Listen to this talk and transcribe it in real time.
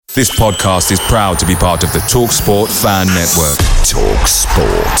This podcast is proud to be part of the TalkSport Fan Network.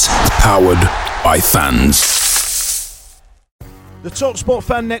 TalkSport. Powered by fans. The TalkSport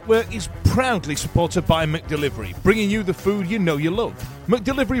Fan Network is proudly supported by McDelivery, bringing you the food you know you love.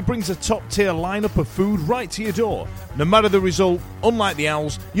 McDelivery brings a top-tier lineup of food right to your door. No matter the result, unlike the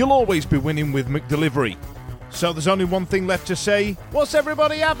Owls, you'll always be winning with McDelivery. So there's only one thing left to say, what's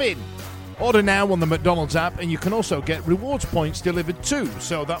everybody having? Order now on the McDonald's app, and you can also get rewards points delivered too,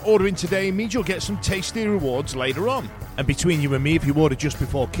 so that ordering today means you'll get some tasty rewards later on. And between you and me, if you order just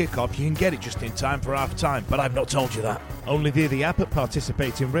before kick-off, you can get it just in time for half-time, but I've not told you that. Only via the app at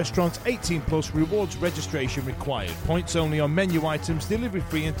participating restaurants, 18 plus, rewards registration required. Points only on menu items, delivery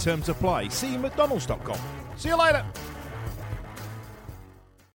free and terms apply. See mcdonalds.com. See you later.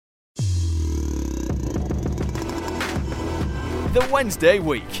 The Wednesday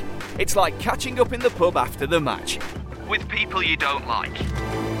week. It's like catching up in the pub after the match, with people you don't like.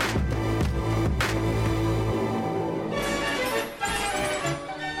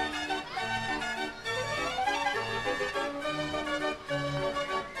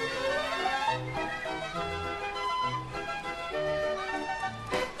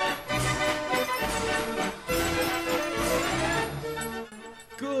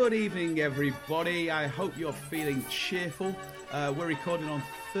 Good evening, everybody. I hope you're feeling cheerful. We're recording on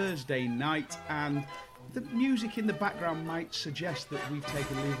Thursday night, and the music in the background might suggest that we've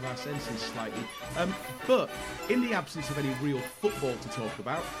taken leave of our senses slightly. But in the absence of any real football to talk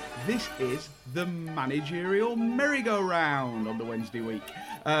about, this is the Managerial merry-go-round on the Wednesday week.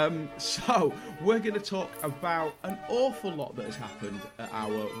 So we're going to talk about an awful lot that has happened at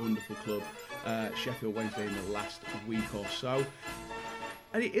our wonderful club, Sheffield Wednesday, in the last week or so.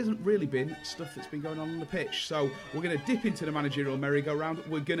 And it hasn't really been stuff that's been going on the pitch. So we're going to dip into the Managerial merry-go-round.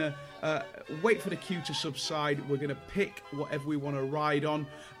 We're going to wait for the queue to subside. We're going to pick whatever we want to ride on.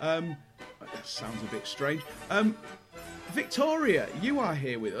 That sounds a bit strange. Victoria, you are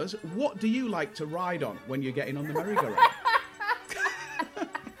here with us. What do you like to ride on when you're getting on the merry-go-round?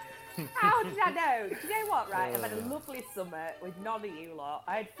 How did I know? Do you know what, right? I've had a lovely summer with none of you lot.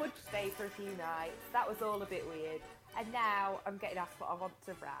 I had fudge stay for a few nights. That was all a bit weird. And now I'm getting asked what I want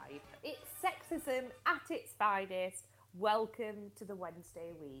to ride. It's sexism at its finest. Welcome to the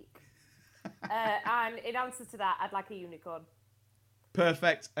Wednesday week. And in answer to that, I'd like a unicorn.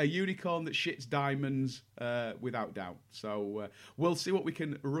 Perfect. A unicorn that shits diamonds, without doubt. So we'll see what we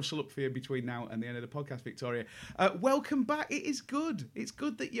can rustle up for you between now and the end of the podcast, Victoria. Welcome back. It is good. It's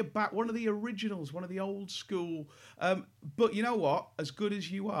good that you're back. One of the originals, one of the old school. But you know what? As good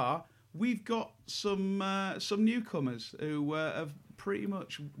as you are, we've got some newcomers who have pretty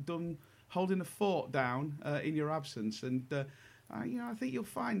much done holding the fort down in your absence, and I think you'll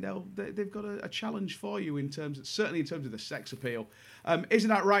find they've got a challenge for you certainly in terms of the sex appeal. Isn't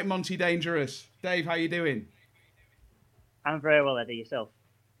that right, Monty Dangerous? Dave, how you doing? I'm very well, Eddie. Yourself?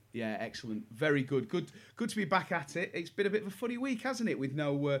 Yeah, excellent. Very good. Good to be back at it. It's been a bit of a funny week, hasn't it? With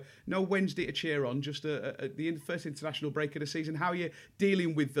no Wednesday to cheer on, just the first international break of the season. How are you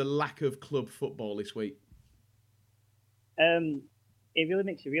dealing with the lack of club football this week? It really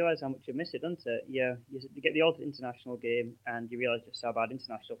makes you realise how much you miss it, doesn't it? You get the odd international game and you realise just how bad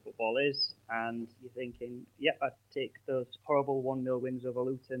international football is, and you're thinking, yep, I'd take those horrible 1-0 wins over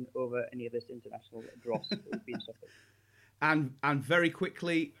Luton over any of this international dross that we've been suffering. And very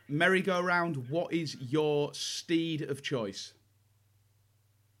quickly, merry-go-round, what is your steed of choice?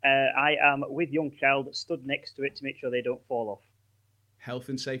 I am with young child, stood next to it to make sure they don't fall off. Health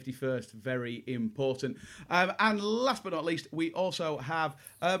and safety first, very important. And last but not least, we also have,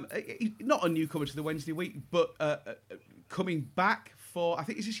 not a newcomer to the Wednesday week, but coming back for, I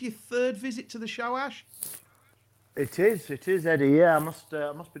think, is this your third visit to the show, Ash? It is, Eddie. Yeah, I must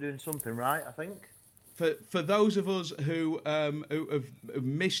be doing something right, I think. For those of us who have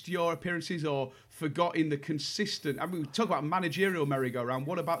missed your appearances or forgotten the consistent... I mean, we talk about Managerial merry-go-round.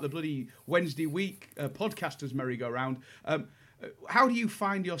 What about the bloody Wednesday week podcasters merry-go-round? How do you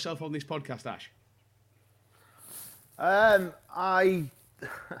find yourself on this podcast, Ash? I...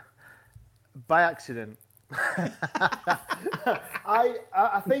 by accident. I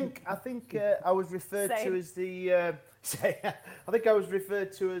think I was referred to as the... I think I was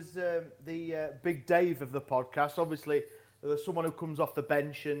referred to as the Big Dave of the podcast. Obviously, there's someone who comes off the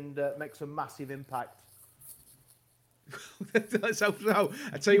bench and makes a massive impact. Let's hope so.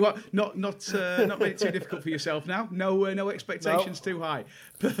 I tell you what, not make it too difficult for yourself now. No expectations too high.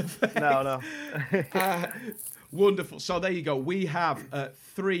 Perfect. No. Wonderful. So there you go. We have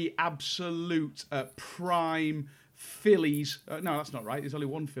three absolute prime Fillies. No, that's not right. There's only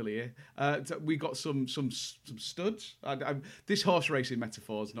one filly here. We got some studs. This horse racing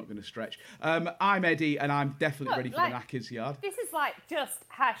metaphor is not going to stretch. I'm Eddie, and I'm definitely ready for the Knackers yard. This is like just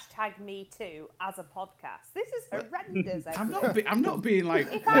 #me too as a podcast. This is horrendous. I'm not being like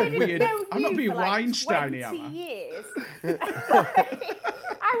weird. I'm not being Weinstein here. 20 years.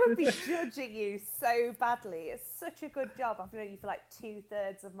 I would be judging you so badly. It's such a good job. I've known you for like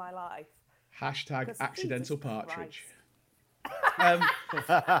 2/3 of my life. #accidental partridge.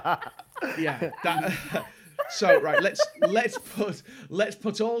 So right, let's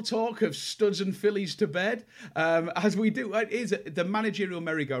put all talk of studs and fillies to bed, as we do. It is the managerial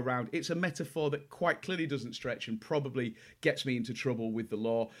merry-go-round. It's a metaphor that quite clearly doesn't stretch and probably gets me into trouble with the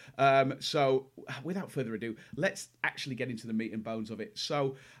law. So without further ado, let's actually get into the meat and bones of it.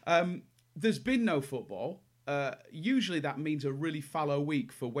 So there's been no football. Usually that means a really fallow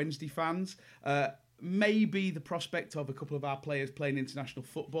week for Wednesday fans. Maybe the prospect of a couple of our players playing international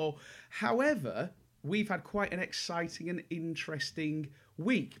football. However, we've had quite an exciting and interesting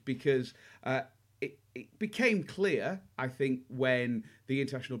week because it became clear, I think, when the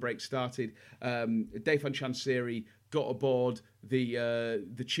international break started. Deyfan Chansiri got aboard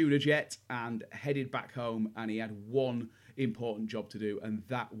the tuna jet and headed back home, and he had one important job to do, and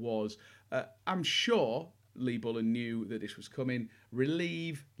that was, I'm sure Lee Bullen knew that this was coming,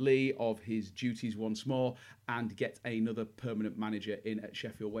 relieve Lee of his duties once more and get another permanent manager in at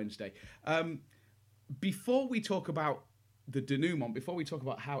Sheffield Wednesday. Before we talk about the denouement, before we talk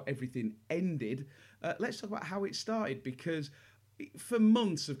about how everything ended, let's talk about how it started, because for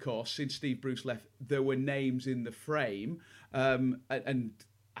months, of course, since Steve Bruce left, there were names in the frame, and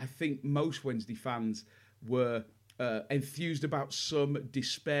I think most Wednesday fans were enthused about some,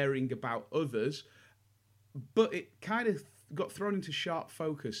 despairing about others. But it kind of got thrown into sharp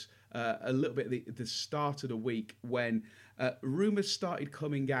focus a little bit at the start of the week when rumours started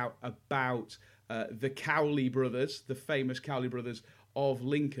coming out about the Cowley brothers, the famous Cowley brothers of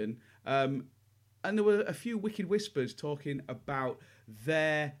Lincoln. And there were a few wicked whispers talking about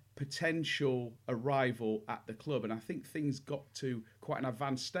their potential arrival at the club. And I think things got to quite an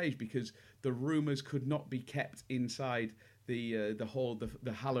advanced stage because the rumours could not be kept inside the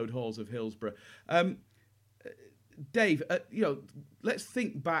hallowed halls of Hillsborough. Dave, let's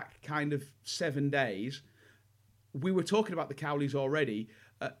think back kind of 7 days. We were talking about the Cowleys already.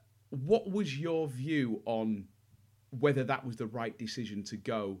 What was your view on whether that was the right decision to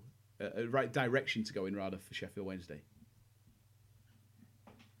go, right direction to go in, rather, for Sheffield Wednesday?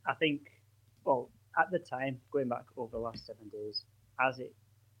 I think, at the time, going back over the last 7 days,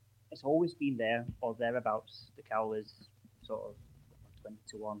 it's always been there or thereabouts, the Cowleys sort of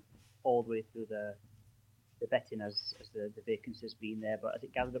 20-1, all the way through the betting as the vacancy's been there, but as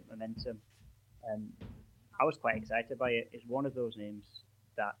it gathered up momentum, I was quite excited by it. It's one of those names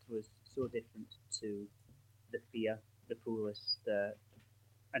that was so different to the Fear, the Foolies,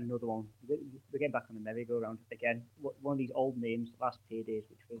 another one. We're getting back on the merry-go-round again. One of these old names, last paydays,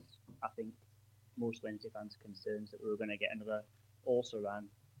 which was, I think, most Wednesday fans' concerns that we were going to get another also-ran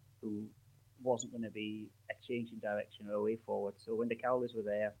who wasn't going to be a change in direction or a way forward. So when the Cowleys were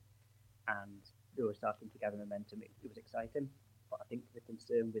there and they were starting to gather momentum, it was exciting. But I think the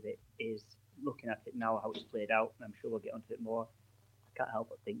concern with it is looking at it now, how it's played out, and I'm sure we'll get onto it more. I can't help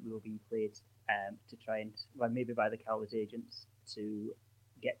but think we were being played to try and, maybe by the Cowleys agents, to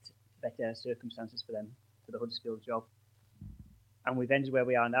get better circumstances for them for the Huddersfield job. And we've ended where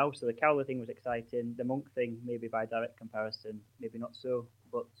we are now. So the Cowley thing was exciting. The Monk thing, maybe by direct comparison, maybe not so.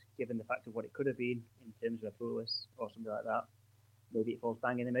 But given the fact of what it could have been in terms of a Poulos or something like that, maybe it falls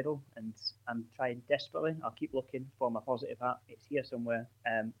bang in the middle. And I'm trying desperately. I'll keep looking for my positive hat. It's here somewhere.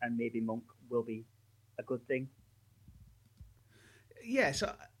 And maybe Monk will be a good thing. Yeah,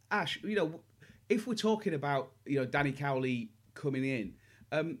 so Ash, if we're talking about, Danny Cowley coming in,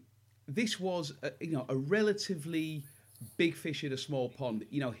 this was, a relatively big fish in a small pond.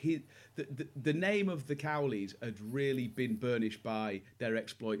 The name of the Cowleys had really been burnished by their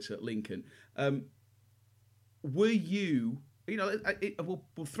exploits at Lincoln. Were you,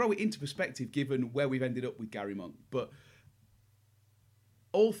 we'll throw it into perspective given where we've ended up with Gary Monk, but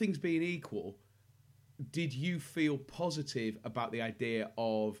all things being equal, did you feel positive about the idea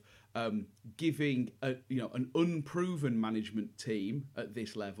of giving an unproven management team at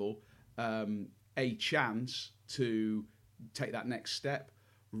this level a chance to take that next step,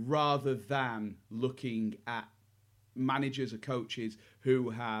 rather than looking at managers or coaches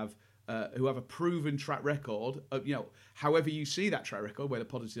who have a proven track record of, however you see that track record, whether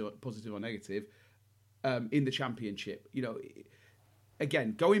positive or negative, in the Championship?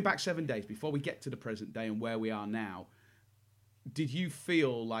 again, going back 7 days before we get to the present day and where we are now, did you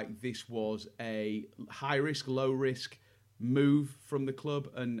feel like this was a high risk, low risk move from the club,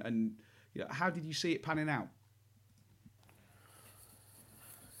 and how did you see it panning out?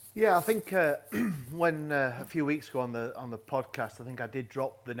 Yeah, I think when a few weeks ago on the podcast, I think I did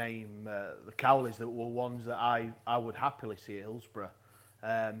drop the name the Cowleys that were ones that I would happily see at Hillsborough.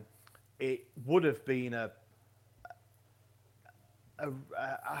 It would have been a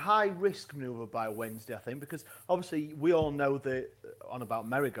high risk manoeuvre by Wednesday, I think, because obviously we all know on about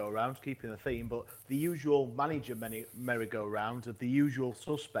merry-go-rounds, keeping the theme, but the usual manager merry-go-rounds of the usual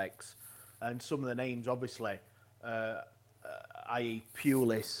suspects, and some of the names obviously, i.e.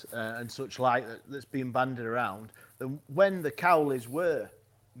 Pulis and such like, that's been bandied around. Then when the Cowleys were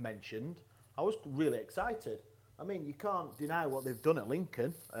mentioned, I was really excited. I mean, you can't deny what they've done at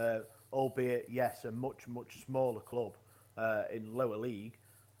Lincoln, albeit, yes, a much, much smaller club in lower league.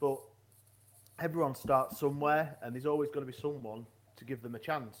 But everyone starts somewhere, and there's always going to be someone to give them a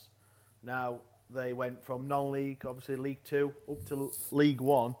chance. Now, they went from non-league, obviously League 2, up to League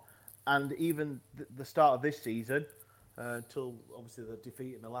 1, and even the start of this season, until obviously the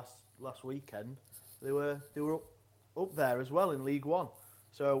defeat in the last weekend, they were up there as well in League 1.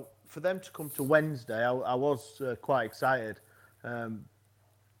 So for them to come to Wednesday, I was quite excited, and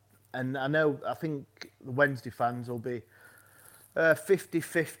I think the Wednesday fans will be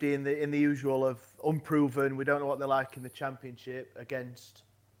 50-50 in the usual of unproven. We don't know what they're like in the Championship against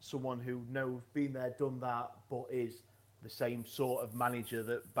someone who knows, been there, done that, but is the same sort of manager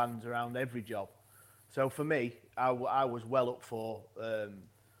that bands around every job. So for me, I was well up for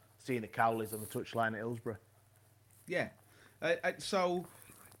seeing the Cowleys on the touchline at Hillsborough. Yeah. So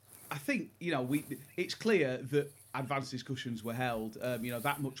I think, it's clear that advanced discussions were held.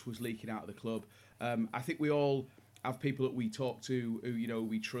 That much was leaking out of the club. I think we all have people that we talk to who,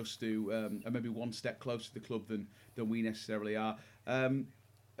 we trust, who are maybe one step closer to the club than we necessarily are.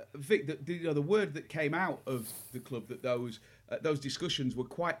 Vic, the word that came out of the club that those discussions were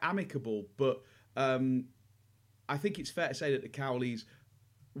quite amicable, but I think it's fair to say that the Cowleys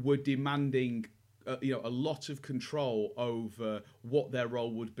were demanding a lot of control over what their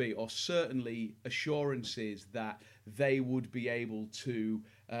role would be, or certainly assurances that they would be able to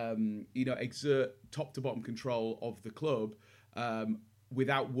exert top to bottom control of the club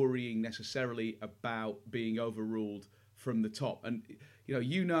without worrying necessarily about being overruled from the top. And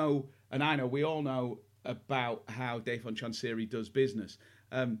and I know, we all know about how Defon Chansiri does business.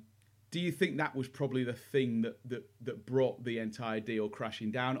 Do you think that was probably the thing that brought the entire deal crashing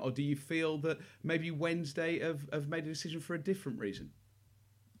down? Or do you feel that maybe Wednesday have made a decision for a different reason?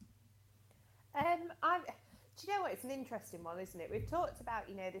 Do you know what? It's an interesting one, isn't it? We've talked about,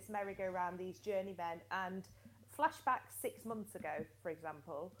 this merry-go-round, these journeymen, and flashback 6 months ago, for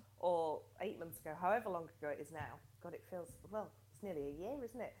example, or 8 months ago, however long ago it is now. God, it feels, it's nearly a year,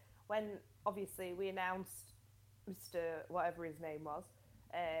 isn't it? When, obviously, we announced Mr. whatever his name was,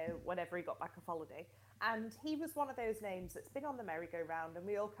 whenever he got back off holiday. And he was one of those names that's been on the merry-go-round, and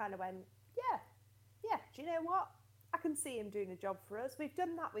we all kind of went, yeah, do you know what? I can see him doing a job for us. We've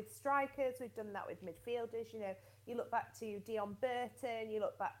done that with strikers, we've done that with midfielders. You look back to Dion Burton, you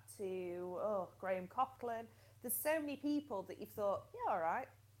look back to Graham Coughlin. There's so many people that you've thought, yeah, all right,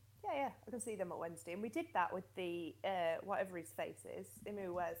 yeah, I can see them at Wednesday. And we did that with the whatever his face is, him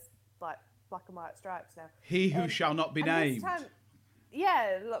who wears like black and white stripes now. He who shall not be named.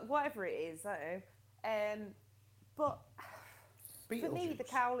 Yeah, look, whatever it is, I don't know. But for me, the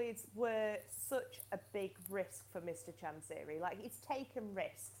Cowleys were such a big risk for Mr. Chansiri. Like, he's taken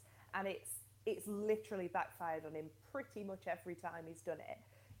risks, and it's literally backfired on him pretty much every time he's done it.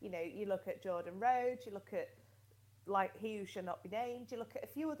 You look at Jordan Rhodes, you look at, like, he who shall not be named, you look at a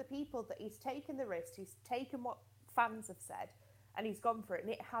few other people that he's taken the risk, he's taken what fans have said, and he's gone for it,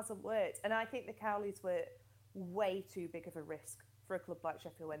 and it hasn't worked. And I think the Cowleys were way too big of a risk for a club like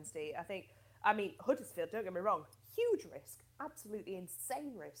Sheffield Wednesday. I mean, Huddersfield, don't get me wrong, huge risk, absolutely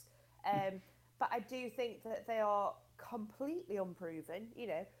insane risk. But I do think that they are completely unproven.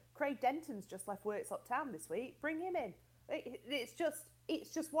 Craig Denton's just left Worksop Town this week. Bring him in. It's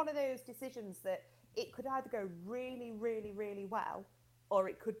just one of those decisions that it could either go really, really, really well, or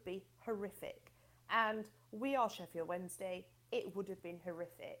it could be horrific. And we are Sheffield Wednesday. It would have been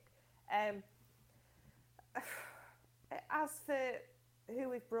horrific. As for who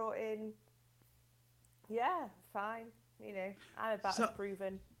we've brought in, yeah, fine. I'm about as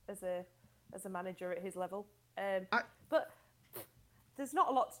proven as a manager at his level. But there's not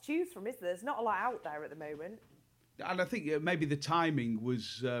a lot to choose from, is there? There's not a lot out there at the moment. And I think maybe the timing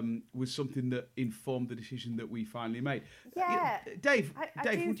was something that informed the decision that we finally made. Yeah, Dave,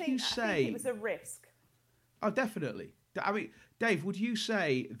 Dave, would you say I think it was a risk? Oh, definitely. I mean, Dave, would you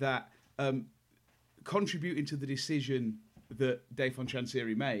say that contributing to the decision that Dave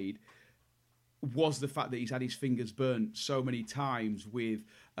Fonchansiri made was the fact that he's had his fingers burnt so many times with,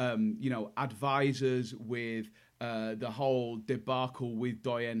 advisors, with the whole debacle with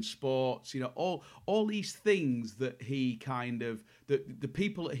Doyen Sports, all these things that he kind of, the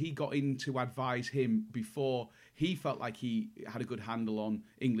people that he got in to advise him before he felt like he had a good handle on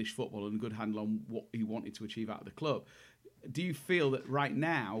English football and a good handle on what he wanted to achieve out of the club. Do you feel that right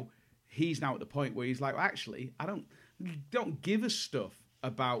now he's now at the point where he's like, actually, don't give us stuff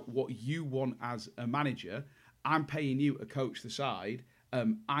about what you want as a manager. I'm paying you to coach the side.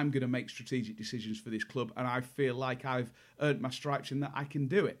 I'm going to make strategic decisions for this club, and I feel like I've earned my stripes and that I can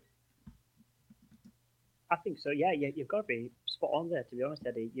do it. I think so. Yeah, you've got to be spot on there. To be honest,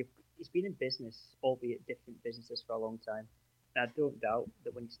 Eddie, he's been in business, albeit different businesses, for a long time. And I don't doubt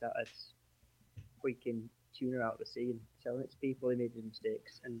that when he started freaking tuna out the sea and selling it to people, he made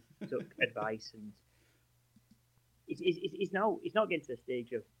mistakes and took advice. And he's now getting to the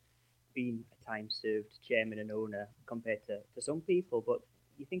stage of being a time-served chairman and owner compared to some people. But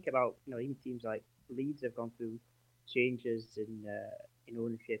you think about, even teams like Leeds have gone through changes in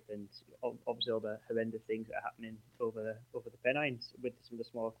ownership, and obviously all the horrendous things that are happening over the Pennines with some of the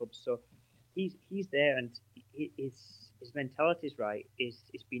smaller clubs. So he's there, and his mentality is right. He's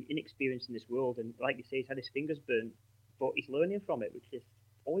been inexperienced in this world, and like you say, he's had his fingers burnt, but he's learning from it, which is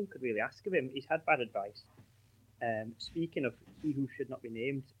all you could really ask of him. He's had bad advice. Speaking of he who should not be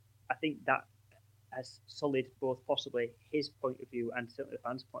named, I think that has sullied both possibly his point of view and certainly the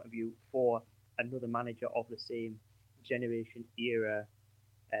fans' point of view for another manager of the same generation era,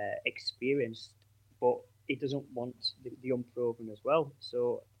 experienced, but he doesn't want the unproven as well.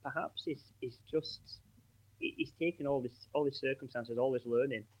 So perhaps he's taken all these circumstances, all this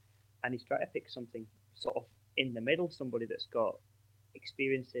learning, and he's trying to pick something sort of in the middle, somebody that's got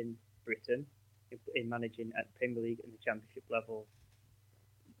experience in Britain, in managing at Premier League and the Championship level,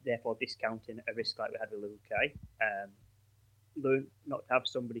 therefore discounting a risk like we had with Lukai. Learn not to have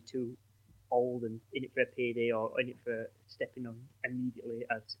somebody too old and in it for a payday or in it for stepping on immediately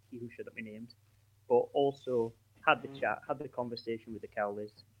as he who should have been named, but also had the chat, had the conversation with the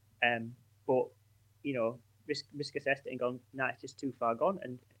Cowleys, but risk assessed it and gone, nah, it's just too far gone,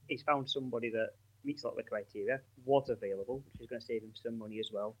 and he's found somebody that meets a lot of the criteria, was available, which is going to save him some money as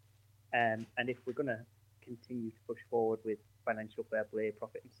well. And if we're going to continue to push forward with financial fair play,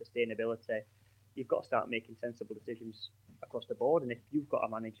 profit and sustainability, you've got to start making sensible decisions across the board. And if you've got a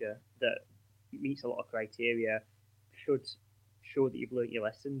manager that meets a lot of criteria, should show that you've learnt your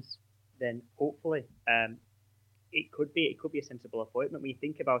lessons, then hopefully it could be a sensible appointment. When you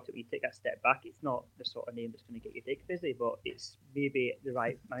think about it, when you take that step back, it's not the sort of name that's going to get your dick busy, but it's maybe the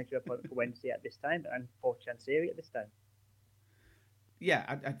right manager appointment for Wednesday at this time and for Chansiri at this time.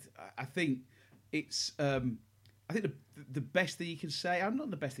 Yeah, I think it's. I think the best thing you can say, I'm not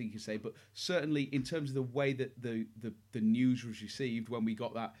the best thing you can say, but certainly in terms of the way that the news was received when we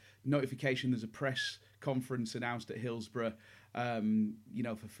got that notification, there's a press conference announced at Hillsborough,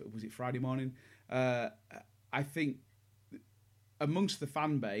 was it Friday morning? I think amongst the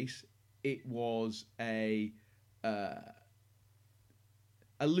fan base, it was a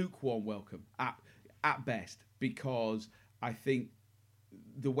lukewarm welcome at best, because I think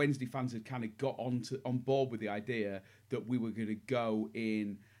the Wednesday fans had kind of got on board with the idea that we were going to go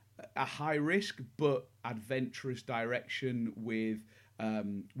in a high risk but adventurous direction with a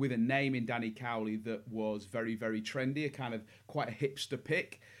name in Danny Cowley that was very, very trendy, a kind of quite a hipster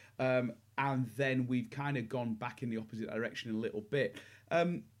pick. And then we've kind of gone back in the opposite direction a little bit.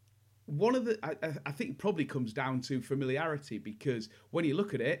 One of I think probably comes down to familiarity, because when you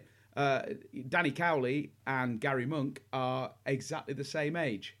look at it, Danny Cowley and Gary Monk are exactly the same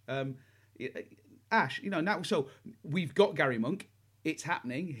age. Ash, now, so we've got Gary Monk. It's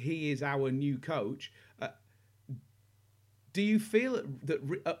happening. He is our new coach. Do you feel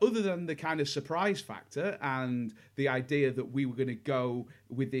that other than the kind of surprise factor and the idea that we were going to go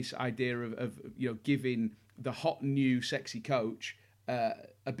with this idea of giving the hot new sexy coach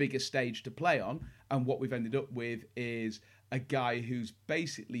a bigger stage to play on, and what we've ended up with is a guy who's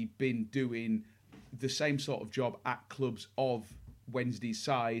basically been doing the same sort of job at clubs of Wednesday's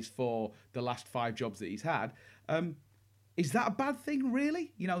size for the last 5 jobs that he's had. Is that a bad thing,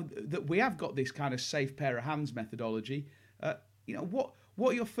 really? That we have got this kind of safe pair of hands methodology. What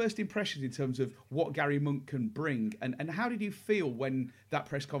what are your first impressions in terms of what Gary Monk can bring, and how did you feel when that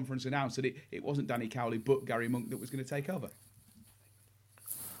press conference announced that it wasn't Danny Cowley but Gary Monk that was going to take over?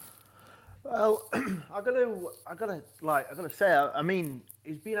 Well, I gotta say, I mean,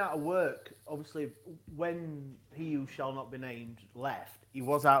 he's been out of work. Obviously, when he who shall not be named left, he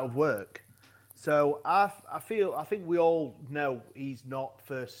was out of work. So I think we all know he's not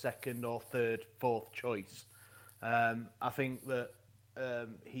first, second, or third, fourth choice. I think that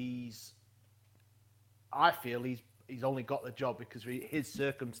I feel he's only got the job because of his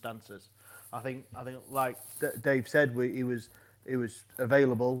circumstances. I think like Dave said, he was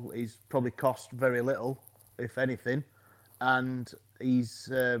available. He's probably cost very little, if anything, and he's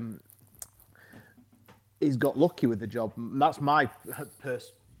got lucky with the job. That's my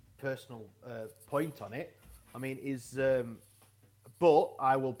personal point on it. I mean, but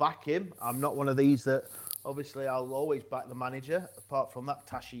I will back him. I'm not one of these that, obviously, I'll always back the manager. Apart from that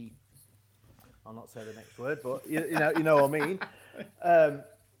Tashi, I'll not say the next word, but you know what I mean.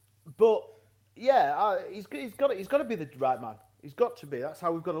 But yeah, he's got to be the right man. He's got to be. That's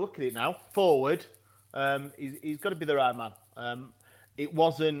how we've got to look at it now. Forward, he's got to be the right man. It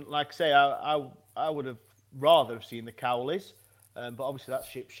wasn't, like I say, I would have rather have seen the Cowleys, but obviously that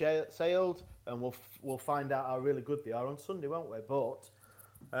ship sailed, and we'll find out how really good they are on Sunday, won't we? But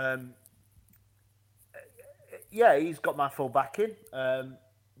yeah, he's got my full backing.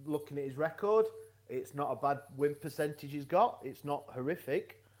 Looking at his record, it's not a bad win percentage he's got. It's not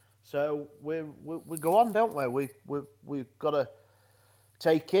horrific. So we go on, don't we? We've got to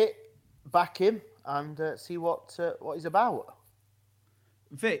take it, back him, and see what he's about.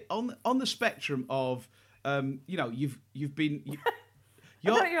 Vic, on the spectrum of you've been.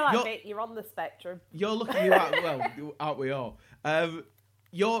 You're on the spectrum. You're lucky you are. Well, aren't we all?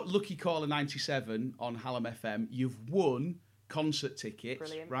 You're lucky caller 97 on Hallam FM. You've won concert tickets.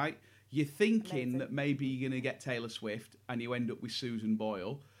 Brilliant. Right? You're thinking Amazing. that maybe you're going to get Taylor Swift, and you end up with Susan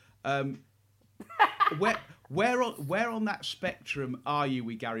Boyle. Where on that spectrum are you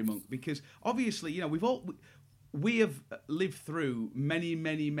with Gary Monk? Because obviously, we have lived through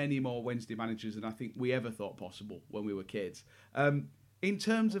many more Wednesday managers than I think we ever thought possible when we were kids. In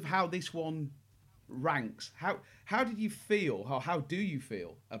terms of how this one ranks, how did you feel? How do you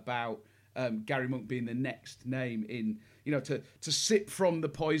feel about Gary Monk being the next name in to sip from the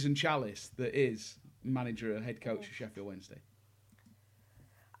poison chalice that is manager or head coach of Sheffield Wednesday?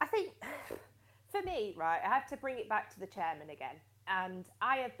 I think, for me, right, I have to bring it back to the chairman again. And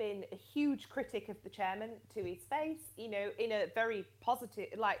I have been a huge critic of the chairman to his face, in a very positive,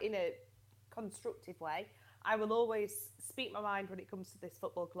 in a constructive way. I will always speak my mind when it comes to this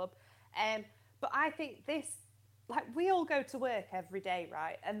football club. But I think this, we all go to work every day,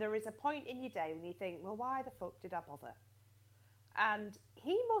 right? And there is a point in your day when you think, well, why the fuck did I bother? And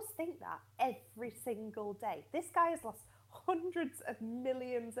he must think that every single day. This guy has lost hundreds of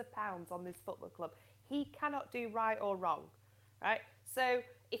millions of pounds on this football club. He cannot do right or wrong, right? So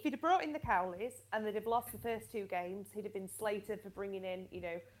if he'd have brought in the Cowleys and they'd have lost the first two games, he'd have been slated for bringing in,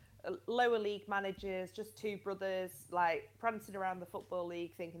 lower league managers, just two brothers, prancing around the football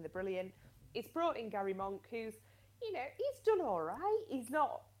league thinking they're brilliant. He's brought in Gary Monk, who's, he's done all right. He's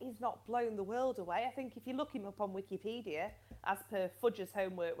not blown the world away. I think if you look him up on Wikipedia, as per Fudge's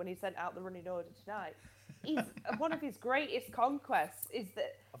homework when he sent out the running order tonight, he's one of his greatest conquests is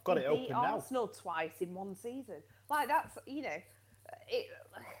that I've got he it beat open now. Arsenal twice in one season. That's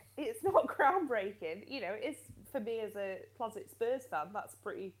it's not groundbreaking. It's, for me as a closet Spurs fan, that's a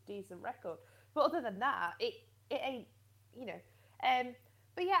pretty decent record. But other than that, it ain't.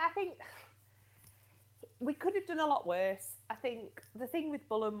 But yeah, I think we could have done a lot worse. I think the thing with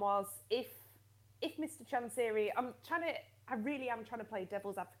Bullen was if Mr. Chansiri, I really am trying to play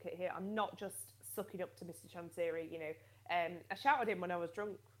devil's advocate here. I'm not just sucking up to Mr. Chansiri. I shouted him when I was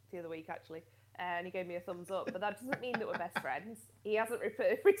drunk the other week actually, and he gave me a thumbs up. But that doesn't mean that we're best friends. He hasn't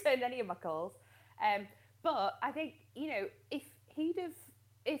returned any of my calls. But I think if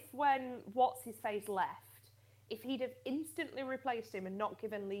when what's his face left, if he'd have instantly replaced him and not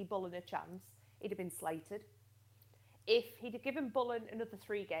given Lee Bullen a chance, he'd have been slated. If he'd have given Bullen another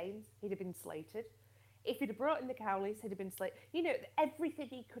 3 games, he'd have been slated. If he'd have brought in the Cowleys, he'd have been slated. Everything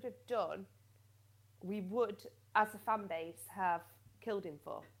he could have done, we would, as a fan base, have killed him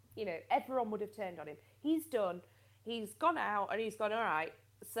for. Everyone would have turned on him. He's gone out and he's gone, all right,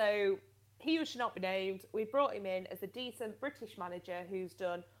 so he who should not be named. We brought him in as a decent British manager who's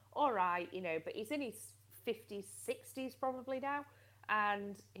done all right, but he's in his 50s, 60s probably now,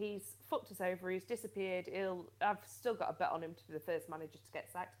 and he's fucked us over. He's disappeared. I've still got a bet on him to be the first manager to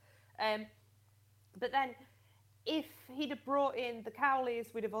get sacked. But then if he'd have brought in the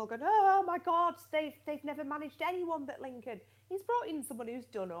Cowleys, we'd have all gone, oh my God, they've never managed anyone but Lincoln. He's brought in someone who's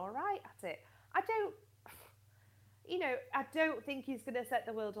done all right at it. I don't think he's going to set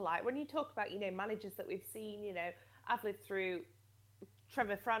the world alight. When you talk about, managers that we've seen, I've lived through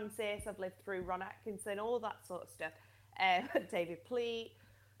Trevor Francis, I've lived through Ron Atkinson, all that sort of stuff. David Pleat.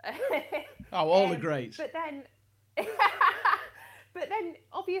 All the greats. But then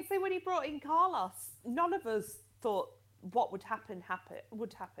obviously when he brought in Carlos, none of us thought what would happen.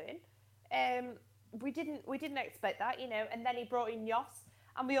 We didn't expect that, and then he brought in Yoss,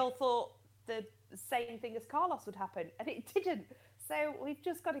 and we all thought the same thing as Carlos would happen, and it didn't. So we've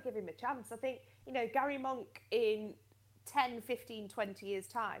just got to give him a chance. I think, Gary Monk in 10, 15, 20 years'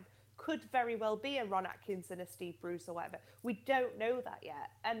 time could very well be a Ron Atkinson, a Steve Bruce or whatever. We don't know that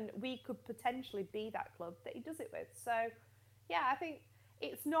yet. And we could potentially be that club that he does it with. So, yeah, I think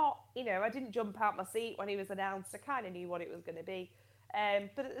it's not, I didn't jump out my seat when he was announced. I kind of knew what it was going to be.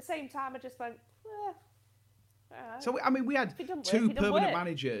 But at the same time, I just went, So, we had two permanent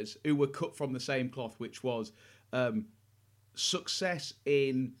managers who were cut from the same cloth, which was success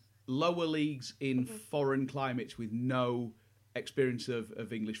in lower leagues in foreign climates with no experience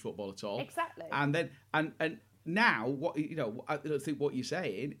of English football at all. Exactly. And then and now what I think what you're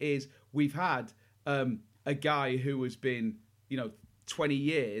saying is we've had a guy who has been 20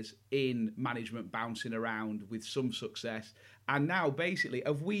 years in management, bouncing around with some success, and now basically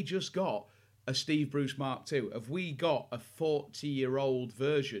have we just got a Steve Bruce Mark II? Have we got a 40-year-old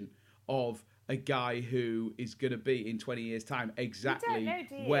version of a guy who is going to be in 20 years' time exactly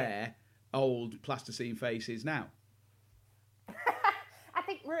where old plasticine face is now? I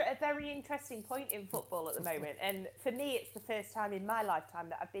think we're at a very interesting point in football at the moment, and for me it's the first time in my lifetime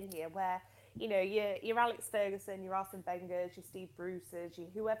that I've been here where your Alex Ferguson, your Arsene Wengers, your Steve Bruces, your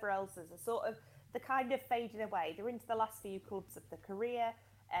whoever else is sort of the kind of fading away. They're into the last few clubs of the career,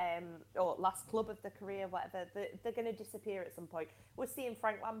 or last club of the career, whatever. They're going to disappear at some point. We're seeing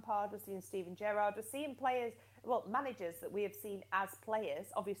Frank Lampard, we're seeing Steven Gerrard, we're seeing managers that we have seen as players.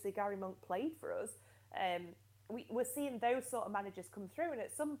 Obviously Gary Monk played for us. We're seeing those sort of managers come through, and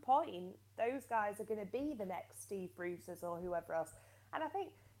at some point those guys are going to be the next Steve Bruces or whoever else. And I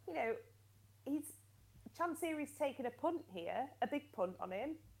think Chansiri's taken a punt here, a big punt on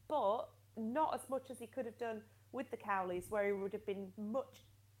him, but not as much as he could have done with the Cowleys, where he would have been much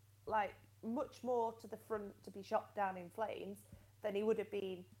more to the front to be shot down in flames than he would have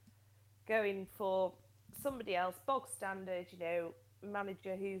been going for somebody else, bog standard,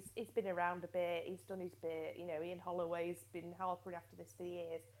 manager who's been around a bit, he's done his bit, Ian Holloway's been harping after this for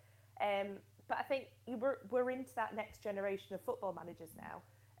years. But I think we're into that next generation of football managers now.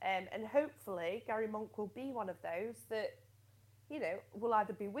 And hopefully Gary Monk will be one of those that, will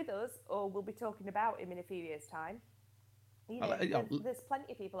either be with us or we'll be talking about him in a few years' time. There's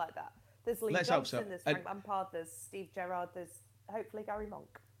plenty of people like that. There's Lee Johnson, there's Frank Lampard, there's Steve Gerrard, there's hopefully Gary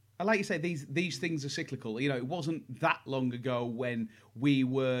Monk. And like you say, these things are cyclical. It wasn't that long ago when we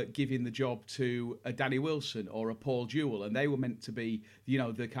were giving the job to a Danny Wilson or a Paul Jewell, and they were meant to be,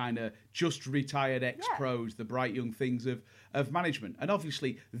 the kind of just retired ex-pros, the bright young things of management. And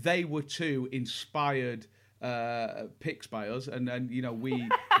obviously, they were two inspired picks by us, and we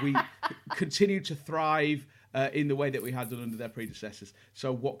continued to thrive in the way that we had done under their predecessors.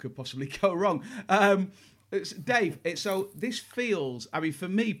 So what could possibly go wrong? Dave, so this feels, for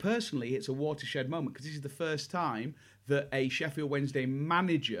me personally, it's a watershed moment because this is the first time that a Sheffield Wednesday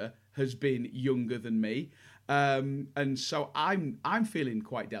manager has been younger than me. And so I'm feeling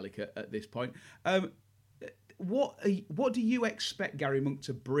quite delicate at this point. What do you expect Gary Monk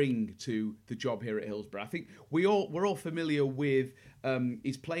to bring to the job here at Hillsborough? I think we're all familiar with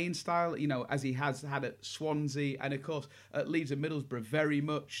his playing style, as he has had at Swansea, and of course at Leeds and Middlesbrough, very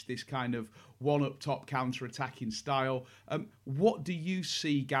much this kind of one-up-top counter-attacking style. What do you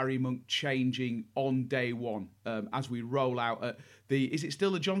see Gary Monk changing on day one as we roll out at is it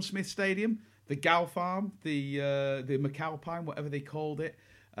still the John Smith Stadium, the Gal Farm, the McAlpine, whatever they called it?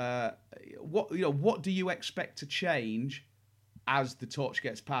 What do you expect to change as the torch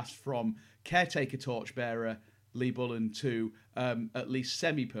gets passed from caretaker torchbearer Lee Bullen to at least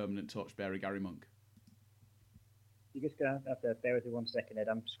semi-permanent torchbearer Gary Monk? You're just going to have to bear with me 1 second, Ed.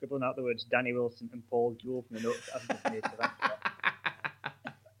 I'm scribbling out the words Danny Wilson and Paul Jewell from the notes I've just made for that.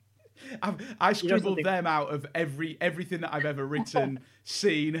 I scribbled them out of everything that I've ever written,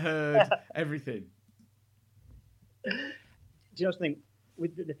 seen, heard, everything. Do you know something?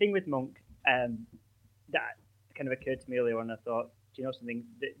 With the thing with Monk, that kind of occurred to me earlier on. I thought, do you know something?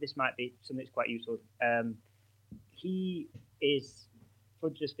 This might be something that's quite useful. He is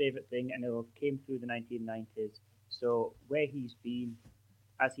Fudge's favourite thing, and it came through the 1990s. So where he's been,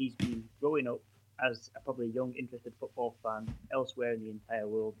 as he's been growing up as a probably young, interested football fan elsewhere in the entire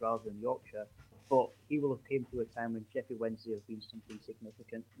world rather than Yorkshire, but he will have came through a time when Sheffield Wednesday have been something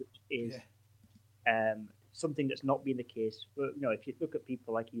significant, which is something that's not been the case. But if you look at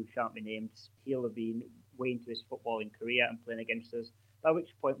people like you shan't be named, he'll have been way into his footballing career and playing against us. By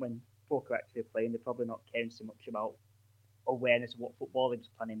which point, when folk are actually playing, they're probably not caring so much about awareness of what football. They're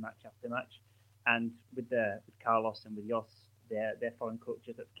just planning match after match. And with Carlos and with Jos, their foreign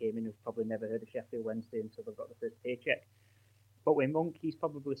coaches that came in who've probably never heard of Sheffield Wednesday until they've got the first paycheck. But with Monk, he's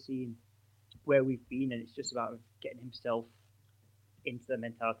probably seen where we've been, and it's just about getting himself into the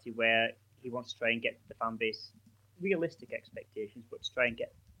mentality where he wants to try and get the fan base realistic expectations, but to try and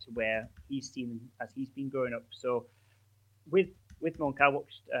get to where he's seen as he's been growing up. So with Monk, I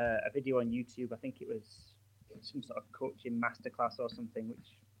watched a video on YouTube. I think it was some sort of coaching masterclass or something,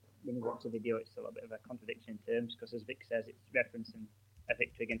 which when you watch the video, it's a little bit of a contradiction in terms, because as Vic says, it's referencing a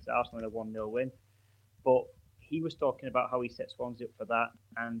victory against Arsenal in a 1-0 win. But he was talking about how he set Swansea up for that,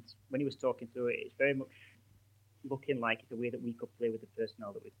 and when he was talking through it, it's very much looking like the way that we could play with the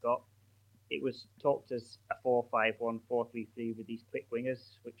personnel that we've got. It was talked as a 4-5-1, 4-3-3 with these quick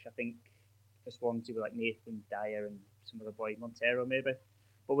wingers, which I think for Swansea were like Nathan Dyer and some other boy, Montero maybe.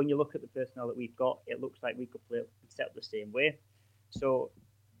 But when you look at the personnel that we've got, it looks like we could play set up the same way. So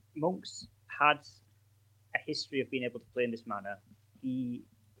Monk's had a history of being able to play in this manner.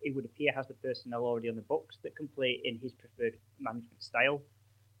 It would appear, has the personnel already on the books that can play in his preferred management style.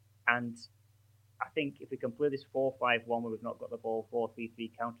 And I think if we can play this 4-5-1 where we've not got the ball,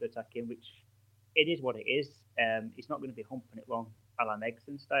 4-3-3 counter-attacking, which it is what it is. It's not going to be humping it long a la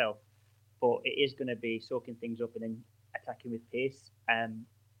Megson style, but it is going to be soaking things up and then attacking with pace.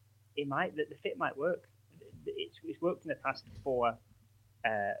 The fit might work. It's worked in the past for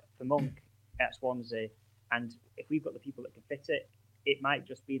Monk at Swansea, and if we've got the people that can fit it, it might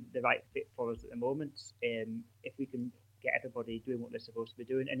just be the right fit for us at the moment. If we can get everybody doing what they're supposed to be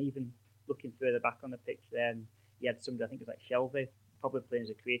doing, and even looking further back on the pitch there, and you had somebody, I think it was like Shelby, probably playing as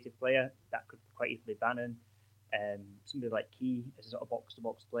a creative player, that could quite easily Bannon. Somebody like Key as a sort of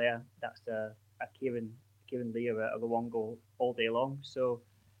box-to-box player, that's a Kieran Lee or a Luongo all day long. So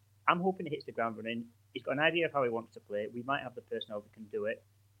I'm hoping it hits the ground running. He's got an idea of how he wants to play. We might have the personnel that can do it.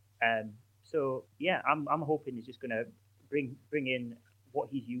 So yeah, I'm hoping he's just going to bring in what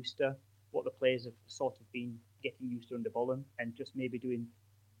he's used to, what the players have sort of been getting used to under Bolton, and just maybe doing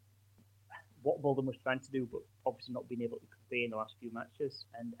what Bolton was trying to do, but obviously not being able to convey in the last few matches,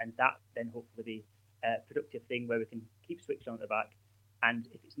 and that then hopefully be a productive thing where we can keep switching on at the back, and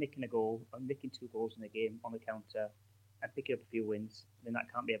if it's nicking a goal or nicking 2 goals in a game on the counter and picking up a few wins, then that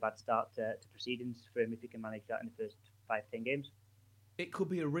can't be a bad start to proceedings for him if he can manage that in the first 5-10 games. It could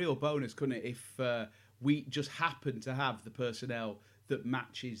be a real bonus, couldn't it, if we just happen to have the personnel that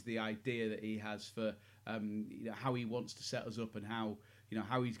matches the idea that he has for how he wants to set us up and how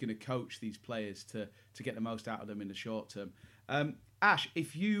he's going to coach these players to get the most out of them in the short term. Ash,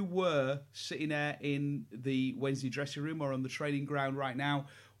 if you were sitting there in the Wednesday dressing room or on the training ground right now,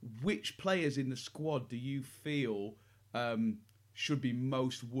 which players in the squad do you feel should be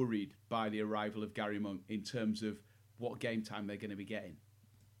most worried by the arrival of Gary Monk in terms of what game time they're going to be getting?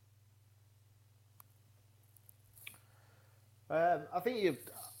 I think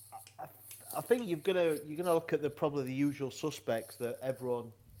you're gonna look at probably the usual suspects that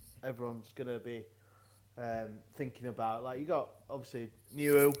everyone's gonna be thinking about. Like you got obviously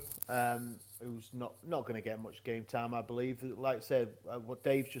Niu, who's not going to get much game time, I believe. Like I said, what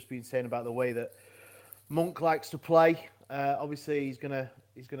Dave's just been saying about the way that Monk likes to play. Obviously, he's gonna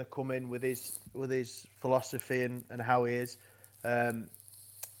come in with his philosophy and how he is. I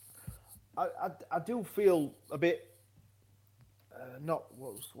do feel a bit.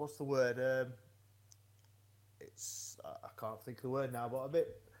 What's the word? I can't think of the word now, but a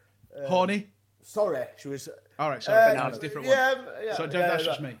bit horny. Sorry, she was. All right, sorry, that's a different one. Yeah, so that's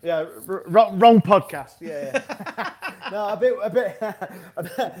just me. Yeah, wrong podcast. Yeah. No, a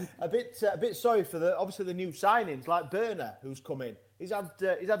bit sorry for the new signings like Burner, who's come in. He's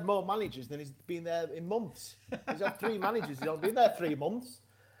had more managers than he's been there in months. He's had 3 managers. He's not been there 3 months.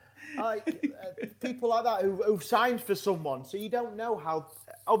 People like that who've signed for someone, so you don't know how.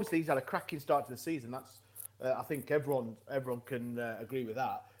 Obviously, he's had a cracking start to the season. That's I think everyone can agree with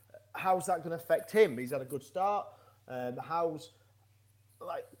that. How's that going to affect him? He's had a good start. How's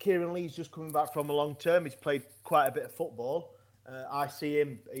Kieran Lee's just coming back from a long term. He's played quite a bit of football. I see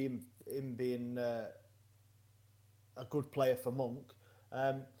him being a good player for Monk.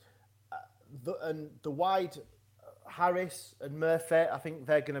 The wide. Harris and Murphy, I think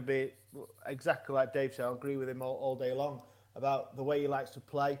they're going to be exactly like Dave said. I agree with him all day long about the way he likes to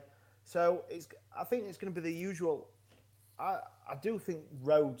play. So I think it's going to be the usual. I do think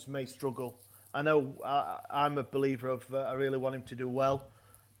Rhodes may struggle. I know I'm a believer of. I really want him to do well,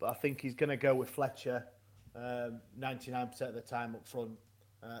 but I think he's going to go with Fletcher 99% of the time up front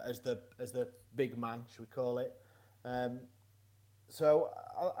as the big man, should we call it? So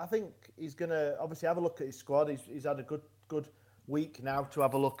I think he's going to obviously have a look at his squad. He's had a good week now to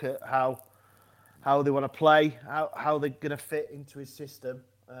have a look at how they want to play, how they're going to fit into his system,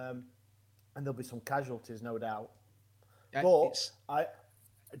 and there'll be some casualties, no doubt. But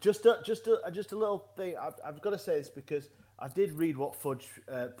just a little thing. I've got to say this because I did read what Fudge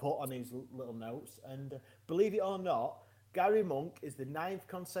put on his little notes, and believe it or not, Gary Monk is the 9th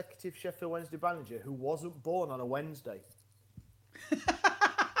consecutive Sheffield Wednesday manager who wasn't born on a Wednesday.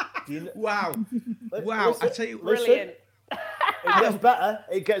 Wow! Listen, I tell you, Brilliant.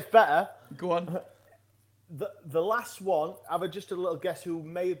 It gets better. Go on. The last one. Have just a little guess who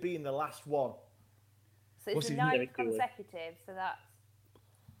may have been the last one. So it's the 9th consecutive. So that's.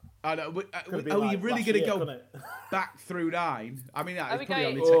 I know. Are you really going to go back through 9? I mean, Are we probably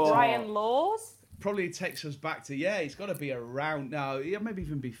going only Brian Laws? Probably takes us back to it's got to be around now. Yeah, maybe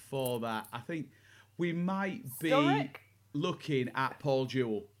even before that. I think we might be looking at Paul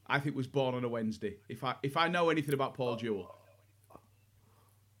Jewell. I think was born on a Wednesday. If I know anything about Paul Jewell.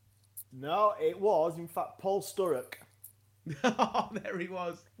 No, it was in fact Paul Sturrock. Oh, there he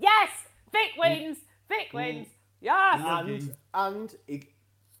was. Yes, Vic wins. Vic wins. Yes. And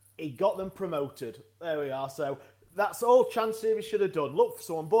he got them promoted. There we are. So that's all Chancery should have done. Look for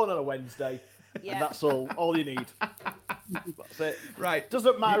someone born on a Wednesday. Yeah. And that's all you need. That's it. Right.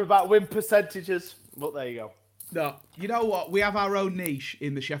 Doesn't matter about win percentages, but there you go. No, you know what? We have our own niche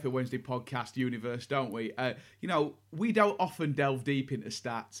in the Sheffield Wednesday podcast universe, don't we? We don't often delve deep into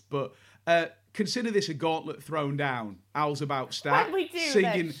stats, but consider this a gauntlet thrown down. Owls about stat,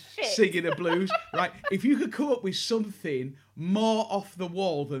 singing a blues, right? If you could come up with something more off the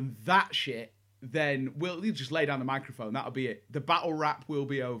wall than that shit, then we'll just lay down the microphone. That'll be it. The battle rap will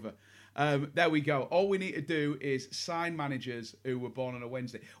be over. There we go. All we need to do is sign managers who were born on a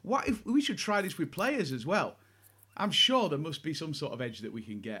Wednesday. What if we should try this with players as well? I'm sure there must be some sort of edge that we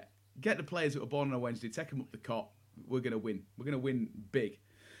can get. Get the players that were born on a Wednesday, take them up the cot. We're going to win. We're going to win big.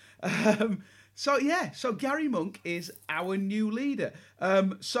 So Gary Monk is our new leader.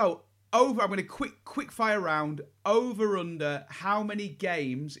 I'm going to quick fire round. Over under, how many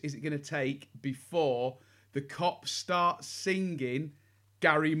games is it going to take before the cops start singing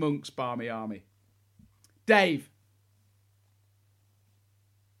Gary Monk's Barmy Army? Dave?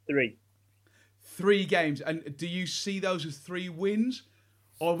 3. 3 games. And do you see those as 3 wins?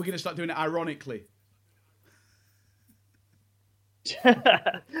 Or are we going to start doing it ironically?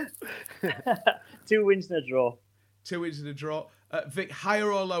 2 wins and a draw. 2 wins and a draw. Vic,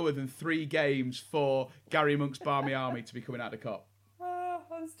 higher or lower than 3 games for Gary Monk's Barmy Army to be coming out of the cop?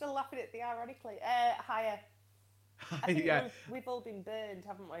 I'm still laughing at the ironically. Higher. I think we've all been burned,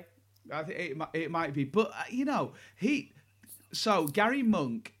 haven't we? I think it might be. But, So Gary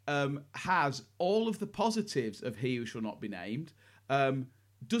Monk has all of the positives of He Who Shall Not Be Named.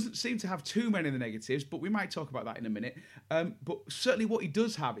 Doesn't seem to have too many of the negatives, but we might talk about that in a minute. But certainly what he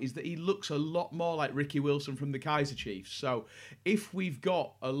does have is that he looks a lot more like Ricky Wilson from the Kaiser Chiefs. So if we've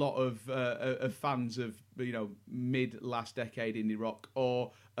got a lot of fans of mid last decade indie rock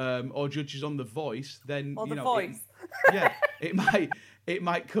or judges on The Voice, then The Voice, it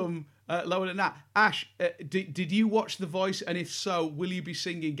might come lower than that. Ash, did you watch The Voice? And if so, will you be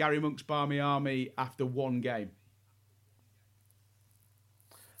singing Gary Monk's Barmy Army after 1 game?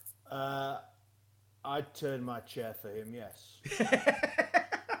 I'd turn my chair for him, yes.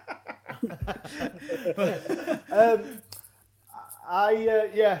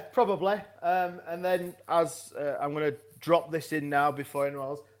 Probably. And then as I'm going to drop this in now before anyone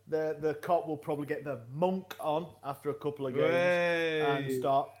else, the cop will probably get the monk on after a couple of games and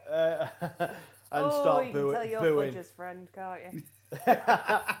start you can tell your Fudge's friend, can't you?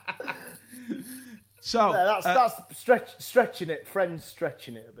 So that's stretching it. Friends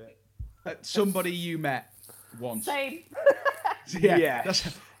stretching it a bit. Somebody you met once. Same. Yeah,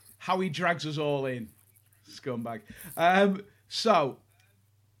 that's how he drags us all in. Scumbag. So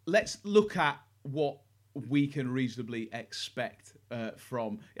let's look at what we can reasonably expect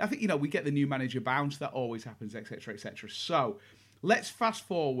from. I think we get the new manager bounce. That always happens, etc., etc. So let's fast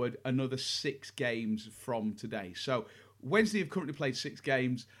forward another 6 games from today. So Wednesday have currently played 6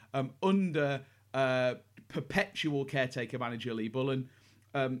 games under perpetual caretaker manager Lee Bullen.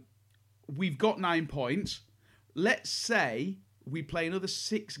 We've got 9 points. let's say we play another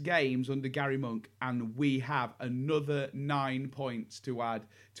 6 games under Gary Monk and we have another 9 points to add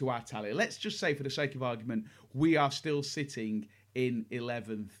to our tally. Let's just say, for the sake of argument, we are still sitting in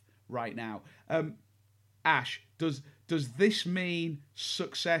 11th right now. Ash, does this mean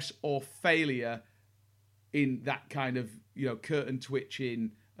success or failure in that kind of, curtain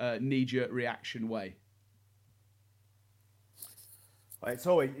twitching, knee-jerk reaction way? Well, it's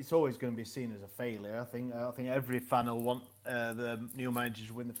always going to be seen as a failure. I think every fan will want the new manager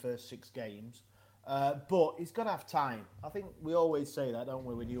to win the first 6 games, but he's got to have time. I think we always say that, don't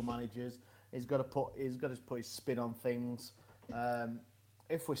we? With new managers, he's got to put his spin on things.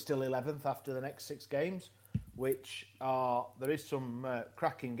 If we're still 11th after the next 6 games, which there is some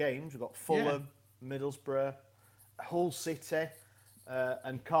cracking games. We've got Fulham, Middlesbrough, Hull City,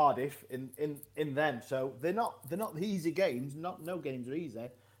 and Cardiff in them. So they're not the easy games. No games are easy.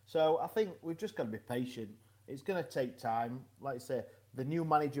 So I think we've just got to be patient. It's going to take time. Like I say, the new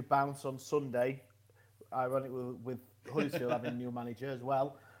manager bounce on Sunday. Ironic with Huddersfield having a new manager as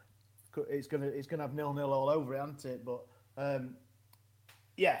well. It's going to have 0-0 all over it, hasn't it? But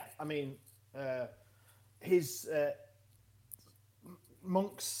his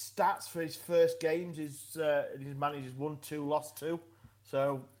Monk's stats for his first games is his manager's won 2, lost 2.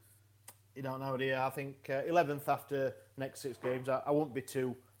 So you don't know, dear. I think 11th after next 6 games. I won't be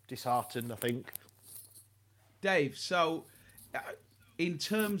too disheartened, I think. Dave, so in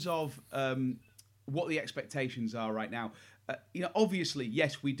terms of what the expectations are right now, obviously,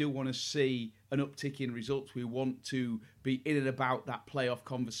 yes, we do want to see an uptick in results. We want to be in and about that playoff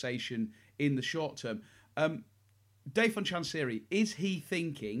conversation in the short term. Dave Fonchansiri, is he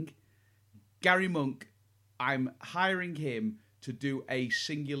thinking, Gary Monk, I'm hiring him to do a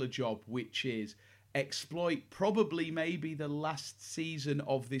singular job, which is exploit probably maybe the last season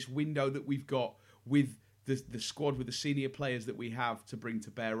of this window that we've got with the squad, with the senior players that we have to bring to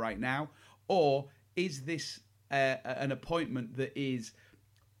bear right now? Or is this an appointment that is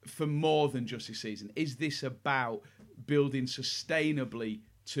for more than just this season? Is this about building sustainably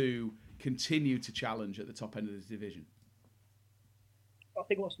to continue to challenge at the top end of the division? I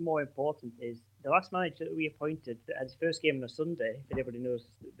think what's more important is the last manager that we appointed that had his first game on a Sunday, if anybody knows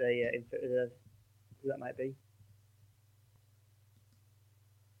who that might be.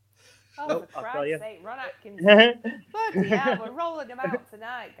 Oh, for Christ's sake, Ron Atkins. Bloody hell, we're rolling them out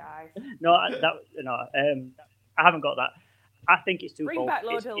tonight, guys. I haven't got that. I think it's too Bring back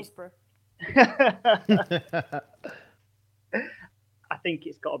Lord Hillsborough. I think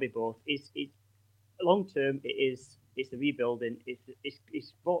it's got to be both. It's long term. It's the rebuilding.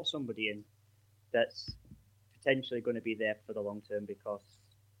 It's brought somebody in that's potentially going to be there for the long term, because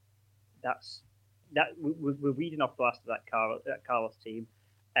we're reading off the last of that Carlos team,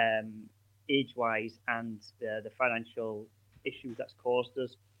 age wise, and the financial issues that's caused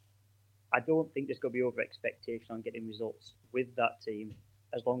us. I don't think there's going to be over expectation on getting results with that team,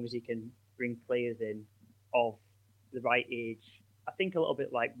 as long as he can bring players in of the right age. I think a little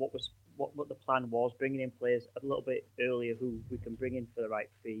bit like what the plan was, bringing in players a little bit earlier who we can bring in for the right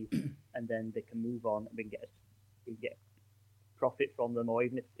fee, and then they can move on and we can get profit from them, or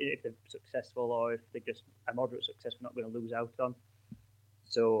even if they're successful, or if they're just a moderate success, we're not going to lose out on.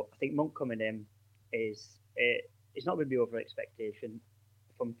 So I think Monk coming in it's not going to be over expectation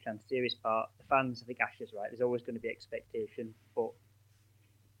from Chansiri's part. The fans, I think Ash is right, there's always going to be expectation, but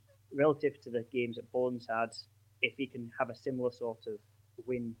relative to the games that Bournemouth had, if he can have a similar sort of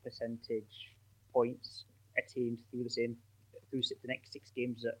win percentage points attained through the next 6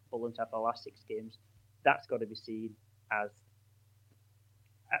 games that Bournemouth have the last 6 games, that's got to be seen as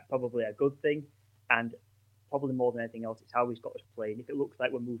probably a good thing. And probably more than anything else, it's how he's got us playing. If it looks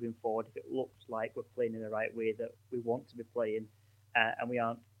like we're moving forward, if it looks like we're playing in the right way that we want to be playing, and we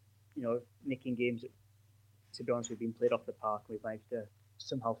aren't, nicking games that, to be honest, we've been played off the park, and we've managed to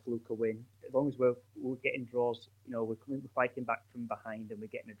somehow fluke a win. As long as we're getting draws, we're fighting back from behind and we're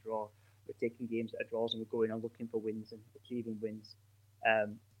getting a draw. We're taking games that are draws and we're going and looking for wins and achieving wins.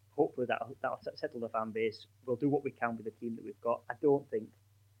 Hopefully that'll settle the fan base. We'll do what we can with the team that we've got. I don't think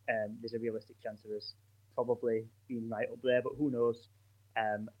there's a realistic chance of us probably being right up there, but who knows?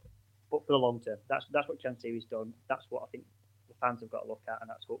 But for the long term, that's what Chansiri's done. That's what I think the fans have got to look at, and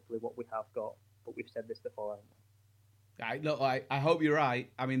that's hopefully what we have got. But we've said this before, haven't we? I hope you're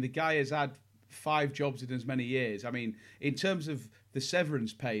right. I mean, the guy has had 5 jobs in as many years. I mean, in terms of the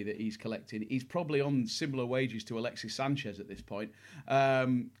severance pay that he's collecting, he's probably on similar wages to Alexis Sanchez at this point.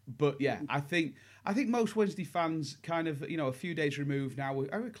 But yeah, I think most Wednesday fans kind of, a few days removed now,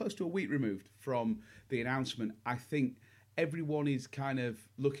 we're close to a week removed from the announcement. I think everyone is kind of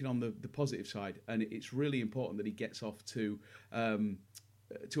looking on the positive side, and it's really important that he gets off to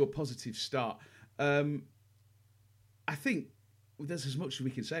a positive start. I think there's as much as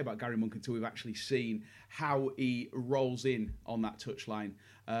we can say about Gary Monk until we've actually seen how he rolls in on that touchline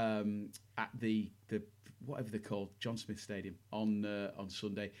at the whatever they're called, John Smith Stadium on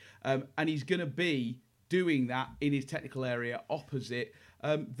Sunday, and he's going to be doing that in his technical area opposite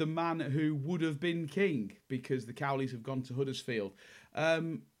the man who would have been king because the Cowleys have gone to Huddersfield.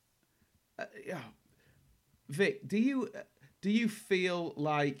 Vic, do you feel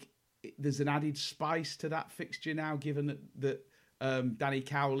like there's an added spice to that fixture now, given that Danny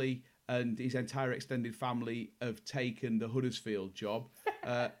Cowley and his entire extended family have taken the Huddersfield job?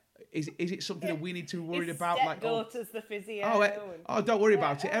 Is it something that we need to be worried about? Like, daughter's the physio. Don't worry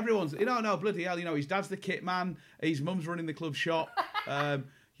about it. Everyone's, no, bloody hell, his dad's the kit man. His mum's running the club shop. Head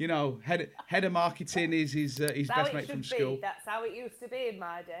of marketing is his best mate from school. That's how it used to be in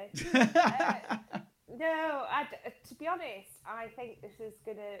my day. No, to be honest, I think this is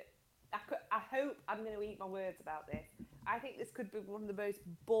gonna. I hope I'm going to eat my words about this. I think this could be one of the most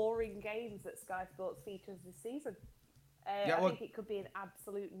boring games that Sky Sports features this season. I think it could be an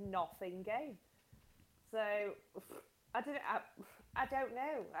absolute nothing game. So I don't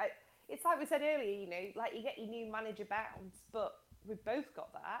know. It's like we said earlier, like you get your new manager bounce, but we've both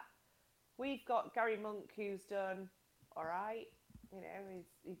got that. We've got Gary Monk, who's done all right.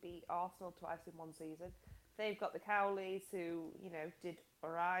 He beat Arsenal twice in one season. They've got the Cowleys, who did all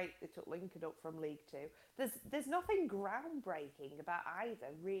right. They took Lincoln up from League Two. There's nothing groundbreaking about either,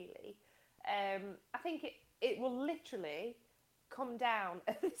 really. I think it will literally come down.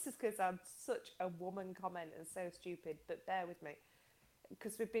 This is because I'm such a woman comment and so stupid, but bear with me,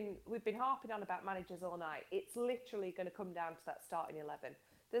 because we've been harping on about managers all night. It's literally going to come down to that starting 11.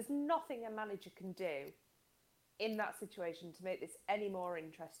 There's nothing a manager can do in that situation to make this any more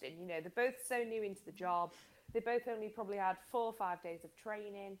interesting. They're both so new into the job. They both only probably had 4 or 5 days of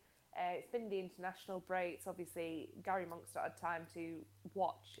training. It's been the international breaks. Obviously, Gary Monk's not had time to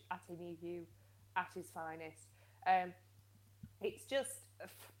watch Atinu at his finest. It's just,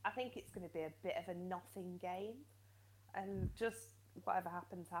 I think it's going to be a bit of a nothing game, and just whatever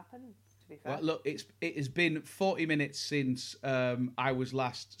happens, happens. To be fair. Well, look, it has been 40 minutes since I was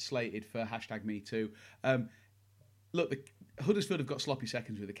last slated for #MeToo. Look, Huddersfield have got sloppy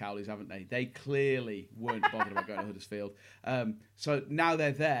seconds with the Cowleys, haven't they? They clearly weren't bothered about going to Huddersfield. So now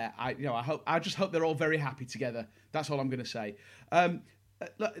they're there. I just hope they're all very happy together. That's all I'm going to say.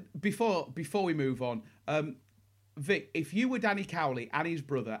 Before we move on, Vic, if you were Danny Cowley and his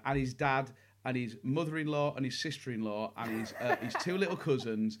brother and his dad and his mother-in-law and his sister-in-law and his 2 little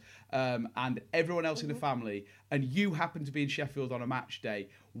cousins and everyone else in the family, and you happen to be in Sheffield on a match day,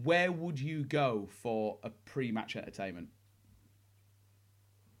 where would you go for a pre-match entertainment?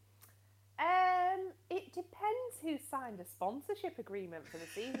 It depends who signed a sponsorship agreement for the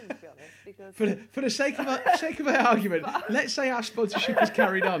season, to be honest. Because for the sake of our argument, let's say our sponsorship is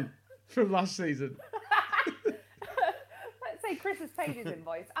carried on from last season. Let's say Chris has paid his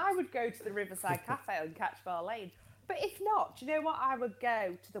invoice. I would go to the Riverside Cafe on Catchbar Lane. But if not, do you know what? I would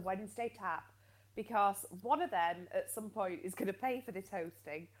go to the Wednesday Tap, because one of them at some point is going to pay for this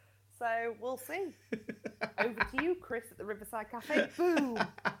hosting. So we'll see. Over to you, Chris, at the Riverside Cafe. Boom.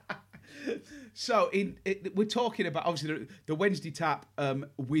 So we're talking about, obviously, the Wednesday Tap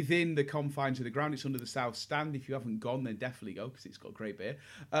within the confines of the ground. It's under the South Stand. If you haven't gone, then definitely go, because it's got great beer.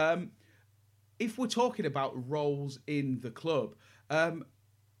 If we're talking about roles in the club,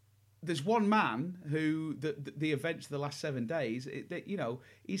 there's one man who the events of the last 7 days,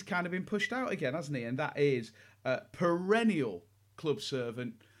 he's kind of been pushed out again, hasn't he? And that is perennial club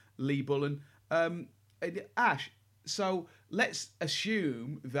servant Lee Bullen. Ash, so let's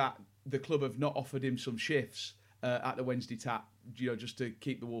assume that the club have not offered him some shifts at the Wednesday Tap, just to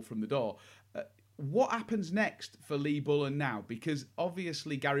keep the wolf from the door. What happens next for Lee Bullen now? Because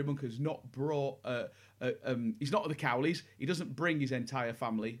obviously Gary Monk has not brought... he's not at the Cowleys. He doesn't bring his entire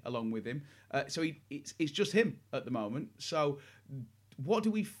family along with him. So it's just him at the moment. So what do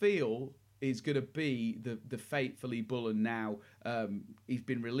we feel is going to be the fate for Lee Bullen now? He's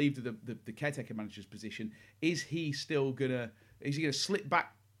been relieved of the caretaker manager's position. Is he still going to... Is he going to slip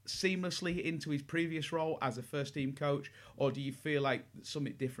back seamlessly into his previous role as a first-team coach, or do you feel like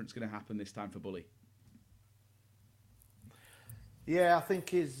something different's going to happen this time for Bully? Yeah, I think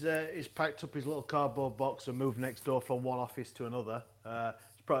he's packed up his little cardboard box and moved next door from one office to another.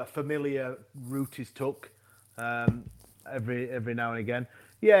 It's probably a familiar route he's took every now and again.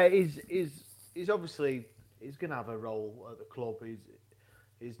 Yeah, he's obviously going to have a role at the club.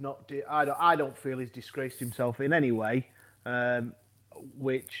 He's not. I don't feel he's disgraced himself in any way.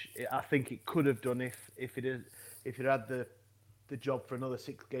 which I think it could have done if it had the job for another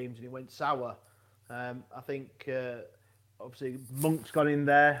 6 games and it went sour. I think obviously Monk's gone in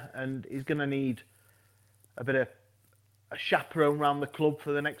there and he's going to need a bit of a chaperone around the club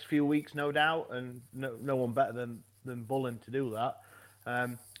for the next few weeks, no doubt, and no one better than Bullen to do that.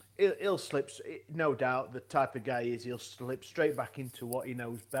 He'll slip, no doubt. The type of guy he'll slip straight back into what he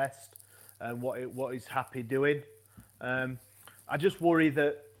knows best and what he's happy doing. I just worry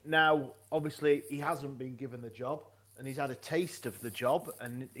that now, obviously, he hasn't been given the job and he's had a taste of the job,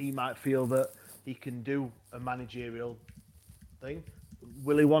 and he might feel that he can do a managerial thing.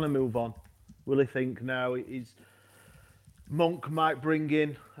 Will he want to move on? Will he think now Monk might bring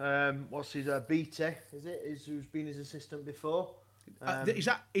in what's his Beattie? Who's been his assistant before? Is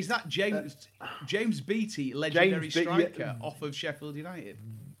that James Beattie, legendary striker off of Sheffield United?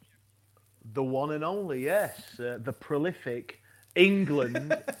 The one and only, yes, the prolific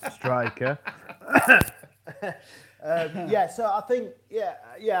England striker. So I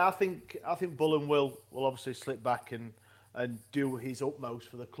think Bullen will obviously slip back and do his utmost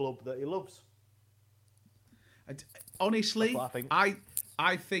for the club that he loves. Honestly,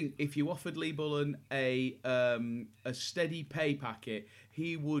 I think if you offered Lee Bullen a steady pay packet,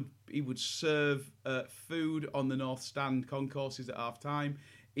 he would serve food on the North Stand concourses at half time.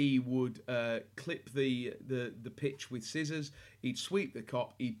 He would clip the pitch with scissors. He'd sweep the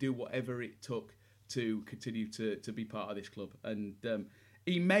cop. He'd do whatever it took to continue to be part of this club. And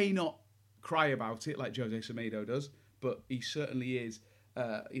he may not cry about it like Jose Semedo does, but he certainly is,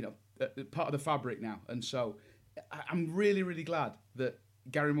 part of the fabric now. And so I'm really, really glad that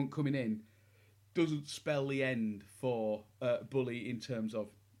Gary Monk coming in doesn't spell the end for Bully in terms of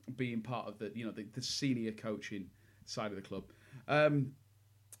being part of the senior coaching side of the club.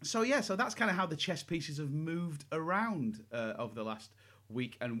 So that's kind of how the chess pieces have moved around over the last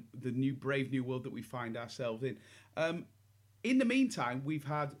week and the brave new world that we find ourselves in. In the meantime, we've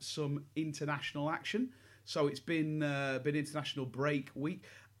had some international action. So it's been international break week.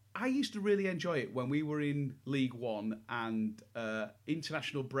 I used to really enjoy it when we were in League One and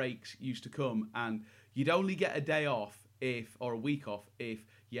international breaks used to come, and you'd only get a day off or a week off if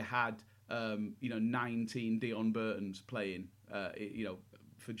you had 19 Dion Burtons playing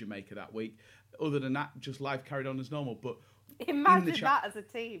for Jamaica that week. Other than that, just life carried on as normal. But imagine that as a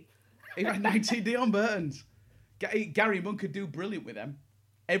team. He had 19 Dion Burtons. Gary Monk could do brilliant with them.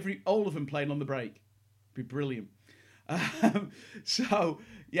 All of them playing on the break. Be brilliant. So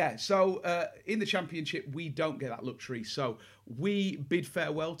in the Championship, we don't get that luxury. So we bid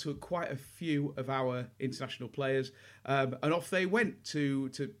farewell to quite a few of our international players, and off they went to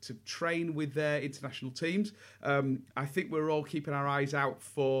train with their international teams. I think we're all keeping our eyes out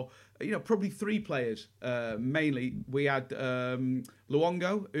for probably 3 players. Mainly, we had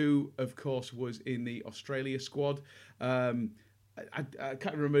Luongo, who of course was in the Australia squad. I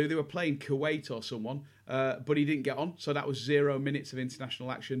can't remember. They were playing Kuwait or someone, but he didn't get on. So that was 0 minutes of international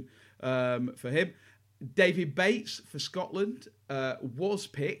action for him. David Bates for Scotland was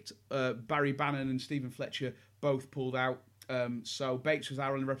picked. Barry Bannon and Stephen Fletcher both pulled out. So Bates was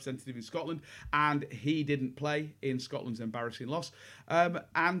our only representative in Scotland, and he didn't play in Scotland's embarrassing loss.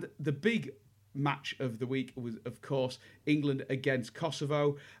 And the big match of the week was, of course, England against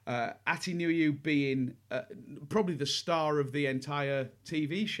Kosovo. Ati Nuyu being probably the star of the entire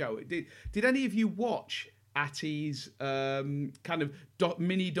TV show. Did any of you watch Ati's kind of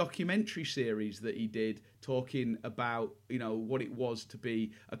mini documentary series that he did, talking about what it was to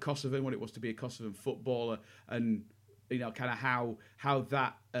be a Kosovan, what it was to be a Kosovan footballer, and kind of how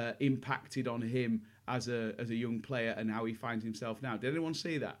that impacted on him as a young player and how he finds himself now? Did anyone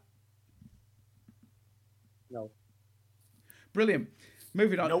see that? No. Brilliant.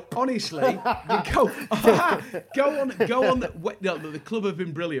 Moving on. Nope. Honestly, go on. The club have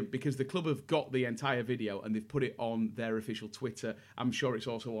been brilliant because the club have got the entire video and they've put it on their official Twitter. I'm sure it's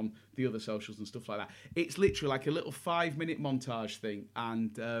also on the other socials and stuff like that. It's literally like a little 5-minute montage thing,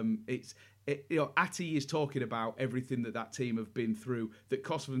 and Ati is talking about everything that team have been through, that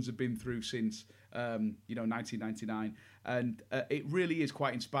Kosovans have been through since 1999, and it really is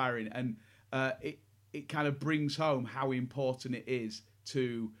quite inspiring, and it kind of brings home how important it is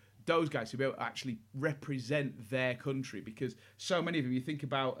to those guys to be able to actually represent their country, because so many of them, you think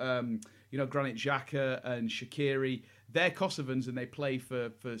about Granit Xhaka and Shaqiri, they're Kosovans and they play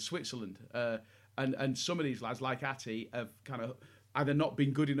for Switzerland, and some of these lads like Ati have kind of either not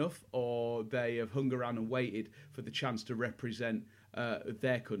been good enough or they have hung around and waited for the chance to represent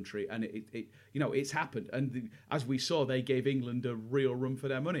their country, and it's happened. And as we saw, they gave England a real run for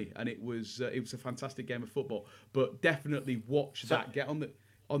their money, and it was a fantastic game of football. But definitely watch that. Get on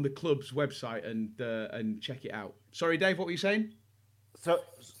the club's website and check it out. Sorry, Dave, what were you saying?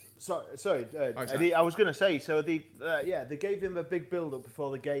 Sorry, Eddie, I was going to say, so they gave him a big build-up before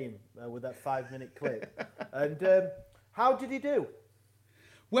the game with that 5-minute clip. And how did he do?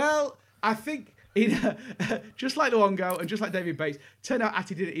 Well, I think just like Luongo and just like David Bates, turned out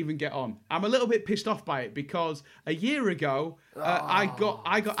Atty didn't even get on. I'm a little bit pissed off by it because a year ago, I got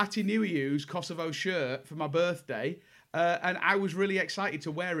Atty Nuhiu's Kosovo shirt for my birthday, and I was really excited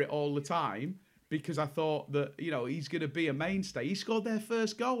to wear it all the time, because I thought that, he's going to be a mainstay. He scored their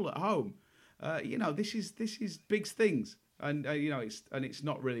first goal at home. This is big things, and it's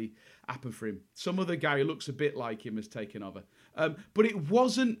not really happened for him. Some other guy who looks a bit like him has taken over, but it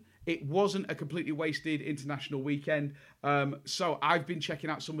wasn't a completely wasted international weekend. So I've been checking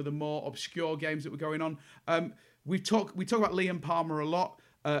out some of the more obscure games that were going on. We talk about Liam Palmer a lot.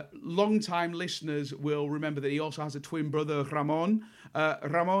 Long-time listeners will remember that he also has a twin brother, Ramon.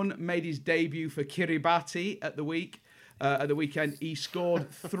 Ramon made his debut for Kiribati at the weekend. He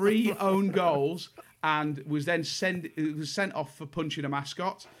scored 3 own goals and was then sent off for punching a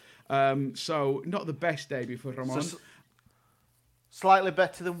mascot. So not the best debut for Ramon. So, slightly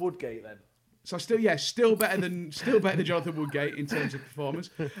better than Woodgate then. So still better than Jonathan Woodgate in terms of performance.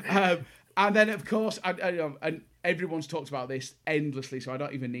 And then, of course, and everyone's talked about this endlessly, so I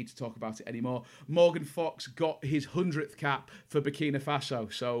don't even need to talk about it anymore. Morgan Fox got his 100th cap for Burkina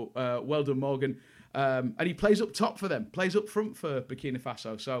Faso, so well done, Morgan. And he plays up top for them, plays up front for Burkina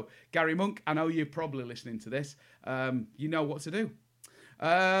Faso. So, Gary Monk, I know you're probably listening to this. You know what to do.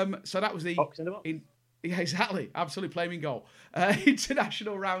 So that was the... Fox in the box. Yeah, exactly. Absolutely flaming goal.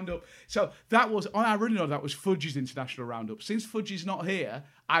 International roundup. So that was, on our running order, that was Fudge's international roundup. Since Fudge's not here,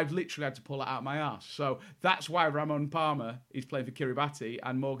 I've literally had to pull it out of my arse. So that's why Ramon Palmer is playing for Kiribati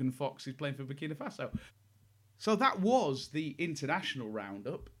and Morgan Fox is playing for Burkina Faso. So that was the international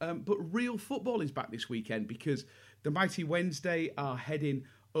roundup. But real football is back this weekend because the mighty Wednesday are heading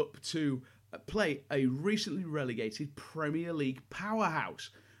up to play a recently relegated Premier League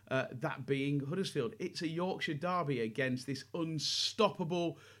powerhouse. That being Huddersfield. It's a Yorkshire derby against this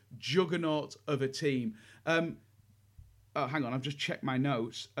unstoppable juggernaut of a team. Hang on, I've just checked my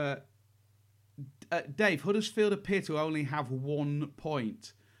notes. Dave, Huddersfield appear to only have 1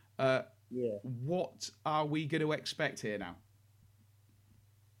 point. What are we going to expect here now?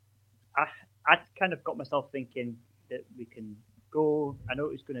 I kind of got myself thinking that we can go. I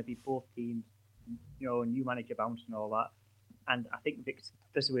know it's going to be both teams, new manager bounce and all that. And I think Vic's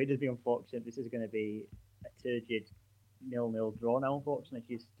persuaded me, unfortunately. This is going to be a turgid 0-0 draw now,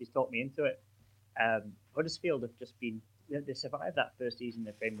 unfortunately. She's talked me into it. Huddersfield have just been... They survived that first season in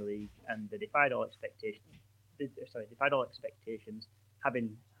the Premier League and they defied all expectations.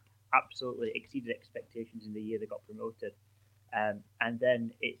 Having absolutely exceeded expectations in the year they got promoted. And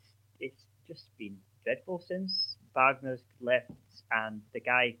then it's just been dreadful since Wagner's left, and the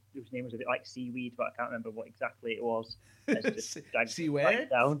guy whose name was a bit like Seaweed, but I can't remember what exactly it was, has just dragged right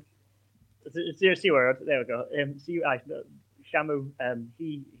down. Seaward, there we go. Shamu,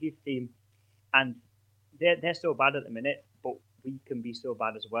 his team, and they're so bad at the minute, but we can be so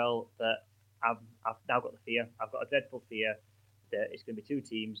bad as well that I've now got the fear. I've got a dreadful fear that it's going to be 2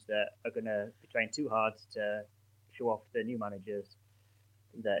 teams that are going to be trying too hard to show off the new managers,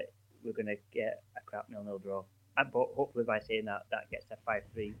 that we're going to get a crap 0-0 draw. But hopefully by saying that gets a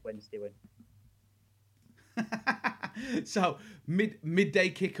 5-3 Wednesday win. So midday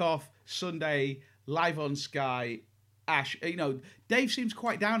kickoff Sunday, live on Sky. Ash, Dave seems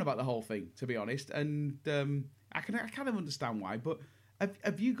quite down about the whole thing, to be honest, and I kind of understand why. But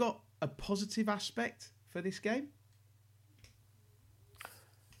have you got a positive aspect for this game?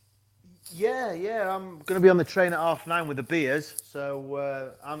 Yeah, I'm going to be on the train at 9:30 with the beers,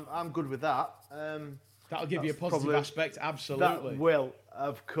 so I'm good with that. That'll give you a positive aspect, absolutely. That will,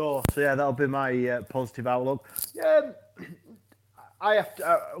 of course. Yeah, that'll be my positive outlook. Yeah, I have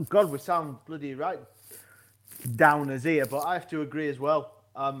to. God, we sound bloody right downers here, but I have to agree as well.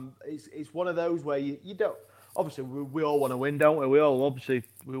 It's one of those where you don't. Obviously, we all want to win, don't we? We all obviously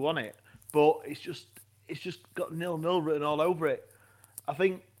we want it, but it's just got 0-0 written all over it. I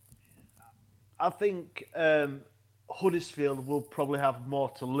think Huddersfield will probably have more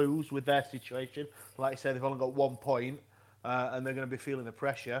to lose with their situation. Like I said, they've only got 1 point, and they're going to be feeling the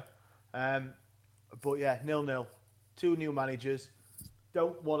pressure. But yeah, 0-0. 2 new managers.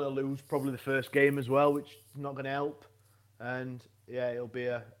 Don't want to lose probably the first game as well, which is not going to help. And yeah, it'll be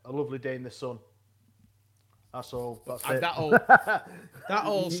a lovely day in the sun. That's all. That's And it. that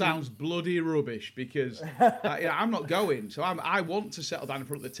all sounds bloody rubbish because I'm not going. So I want to settle down in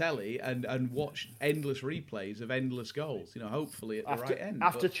front of the telly and watch endless replays of endless goals. Hopefully at the right end.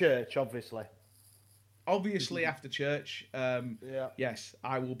 After church, obviously. Obviously after church. Yes,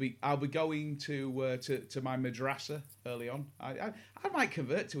 I'll be going to my madrasa early on. I might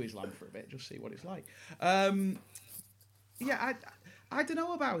convert to Islam for a bit, just see what it's like. I don't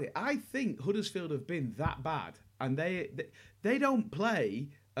know about it. I think Huddersfield have been that bad, and they don't play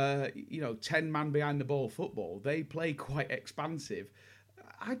 10-man behind the ball football. They play quite expansive.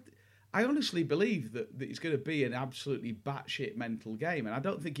 I honestly believe that it's going to be an absolutely batshit mental game, and I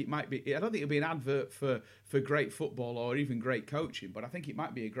don't think it'll be an advert for great football or even great coaching, but I think it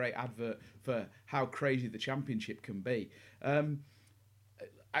might be a great advert for how crazy the Championship can be.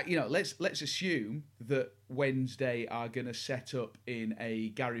 Let's assume that Wednesday are going to set up in a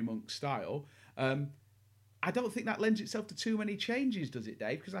Gary Monk style. I don't think that lends itself to too many changes, does it,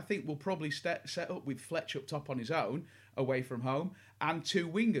 Dave? Because I think we'll probably set up with Fletch up top on his own, away from home, and two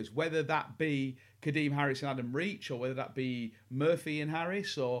wingers, whether that be Kadeem Harris and Adam Reach, or whether that be Murphy and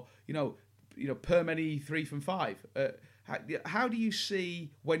Harris, or Permany 3 from 5. How do you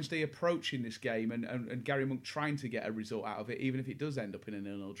see Wednesday approaching this game and Gary Monk trying to get a result out of it, even if it does end up in a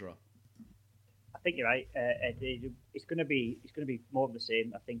 0-0 draw? I think you're right. It's going to be more of the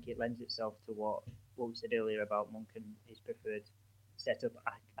same. I think it lends itself to what we said earlier about Monk and his preferred setup.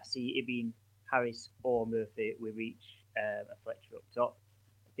 I see it being Harris or Murphy with Reach and Fletcher up top.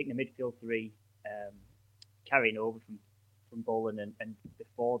 I think the midfield three carrying over from Boland and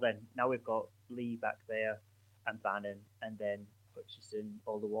before then. Now we've got Lee back there and Bannon, and then Hutchison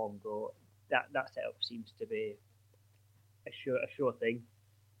or Luongo. That setup seems to be a sure thing.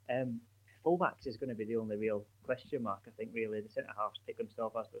 Fullbacks is going to be the only real question mark. I think really the centre halves pick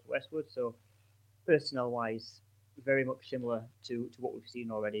themselves as does Westwood. So personnel wise, very much similar to what we've seen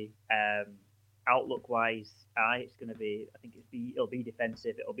already. Outlook wise, it's going to be. I think it'll be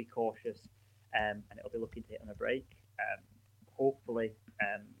defensive. It'll be cautious, and it'll be looking to hit on a break. Hopefully,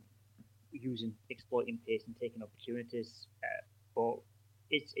 exploiting pace and taking opportunities. But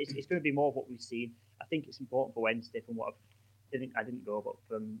it's going to be more of what we've seen. I think it's important for Wednesday from what I didn't go, but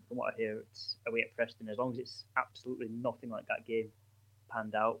from what I hear, it's away at Preston. As long as it's absolutely nothing like that game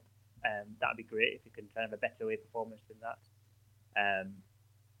panned out, that'd be great if we can kind of a better away performance than that.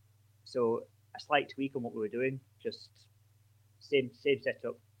 So a slight tweak on what we were doing, just same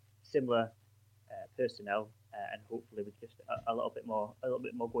setup, similar personnel, and hopefully with just a little bit more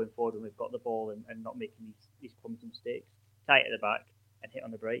going forward when we've got the ball and not making these clumsy mistakes. Tight at the back and hit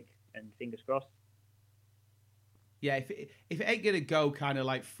on the break, and fingers crossed. Yeah, if it ain't going to go kind of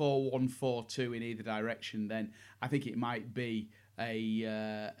like 4-1, 4-2 in either direction, then I think it might be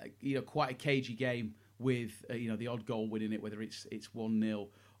a quite a cagey game with the odd goal winning it, whether it's 1-0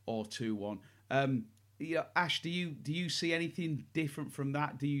 or 2-1. Ash, do you see anything different from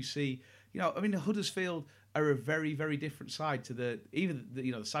that? Do you see Huddersfield are a very, very different side to the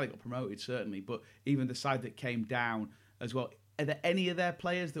side that got promoted certainly, but even the side that came down as well. Are there any of their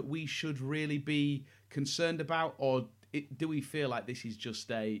players that we should really be concerned about, or do we feel like this is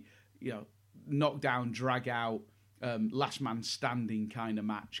just a knockdown, drag out, last man standing kind of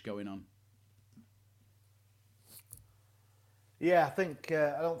match going on? Yeah, I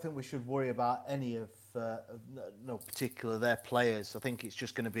don't think we should worry about any of no particular their players. I think it's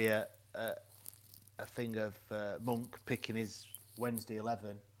just going to be a thing of Monk picking his Wednesday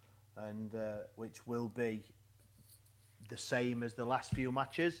 11, and which will be the same as the last few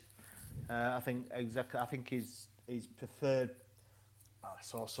matches. I think his preferred. I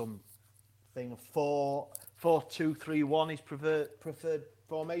saw some thing of 4-2-3-1. His preferred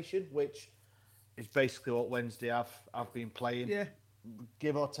formation, which is basically what Wednesday I've been playing. Yeah,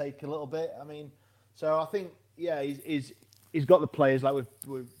 give or take a little bit. I mean, so I think he's got the players like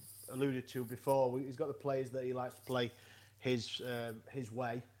we've alluded to before. He's got the players that he likes to play his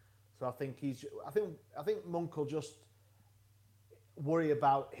way. So I think Monk will just worry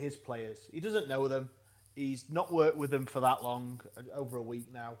about his players. He doesn't know them. He's not worked with them for that long, over a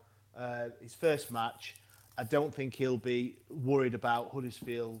week now. His first match. I don't think he'll be worried about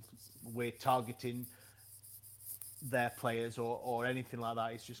Huddersfield. We're targeting their players or anything like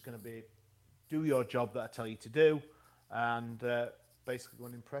that. It's just going to be do your job that I tell you to do, and basically go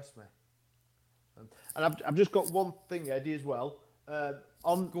and impress me. And I've just got one thing, Eddie, as well.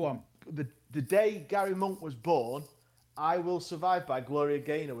 Go on. The day Gary Monk was born, I Will Survive by Gloria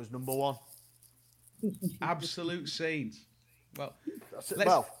Gaynor was number 1. Absolute scenes. Well,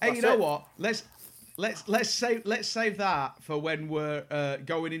 you know what? Let's save that for when we're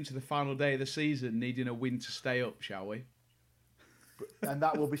going into the final day of the season, needing a win to stay up, shall we? And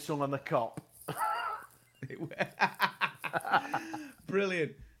that will be sung on the cop.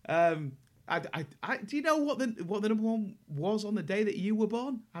 Brilliant. Do you know what the number one was on the day that you were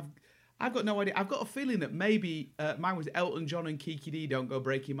born? I've got no idea. I've got a feeling that maybe mine was Elton John and Kiki D, Don't Go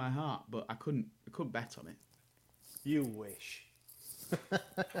Breaking My Heart, but I couldn't bet on it. You wish.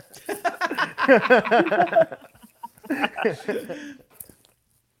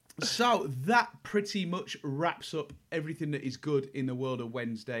 So that pretty much wraps up everything that is good in the world of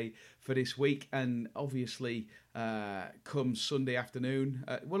Wednesday for this week. And obviously, come Sunday afternoon,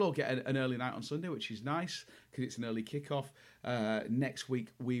 we'll all get an early night on Sunday, which is nice because it's an early kickoff. Next week,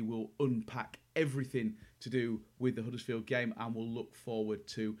 we will unpack everything to do with the Huddersfield game, and we'll look forward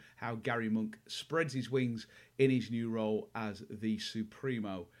to how Gary Monk spreads his wings in his new role as the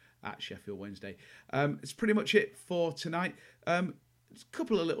Supremo at Sheffield Wednesday. It's pretty much it for tonight. A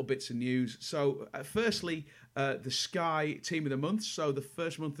couple of little bits of news. So, firstly, the Sky Team of the Month. So, the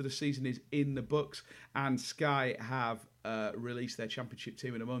first month of the season is in the books, and Sky have released their Championship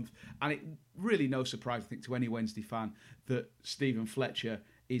Team of the Month. And it really no surprise, I think, to any Wednesday fan that Stephen Fletcher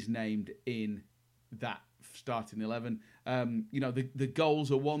is named in that starting 11. The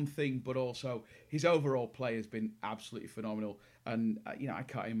goals are one thing, but also his overall play has been absolutely phenomenal. And I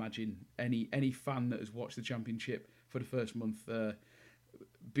can't imagine any fan that has watched the Championship for the first month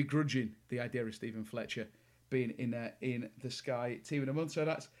begrudging the idea of Stephen Fletcher being in the Sky Team of the Month. So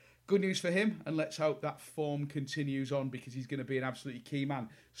that's good news for him, and let's hope that form continues on, because he's going to be an absolutely key man,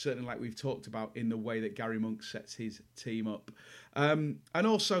 certainly like we've talked about, in the way that Gary Monk sets his team up. And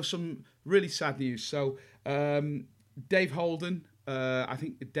also some really sad news. So Dave Holden, I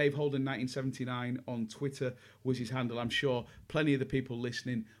think Dave Holden 1979 on Twitter was his handle. I'm sure plenty of the people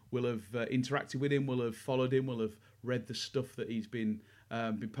listening will have interacted with him, will have followed him, will have read the stuff that he's been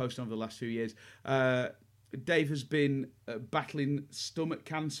posting over the last few years. Dave has been battling stomach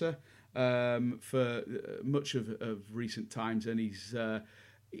cancer for much of recent times, and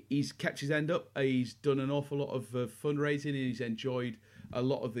he's kept his end up. He's done an awful lot of fundraising, and he's enjoyed a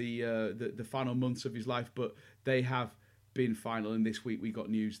lot of the final months of his life, but they have been final. And this week we got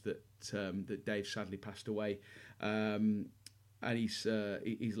news that Dave sadly passed away, and he's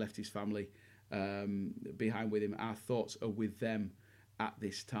left his family behind with him. Our thoughts are with them at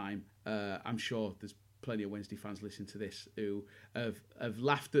this time. I'm sure there's plenty of Wednesday fans listening to this who have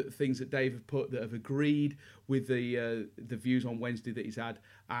laughed at the things that Dave have put, that have agreed with the views on Wednesday that he's had,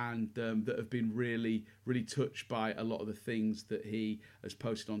 and that have been really, really touched by a lot of the things that he has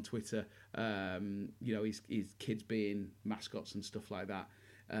posted on Twitter. His kids being mascots and stuff like that.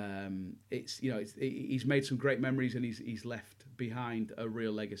 He's made some great memories, and he's left behind a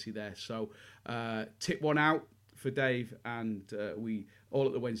real legacy there. So tip one out for Dave, and we all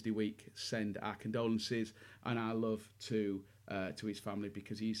at the Wednesday week send our condolences and our love to his family,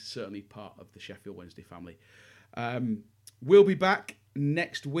 because he's certainly part of the Sheffield Wednesday family. We'll be back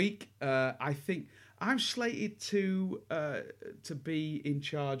next week. I think I'm slated to be in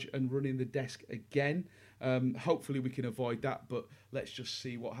charge and running the desk again. Hopefully we can avoid that, but let's just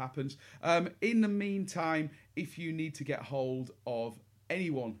see what happens. In the meantime, if you need to get hold of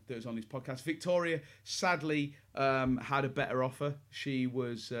anyone that was on this podcast, Victoria sadly had a better offer. She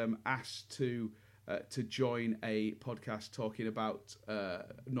was asked to join a podcast talking about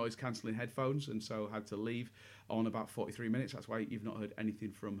noise cancelling headphones, and so had to leave on about 43 minutes. That's why you've not heard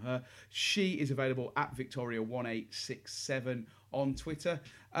anything from her. She is available at Victoria1867 on Twitter.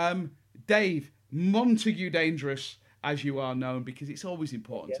 Dave, Montague Dangerous, as you are known, because it's always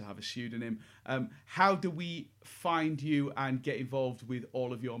important to have a pseudonym. How do we find you and get involved with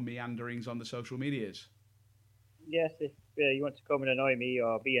all of your meanderings on the social medias? Yes, if you want to come and annoy me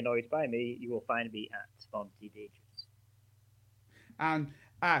or be annoyed by me, you will find me at Monty Dangerous. And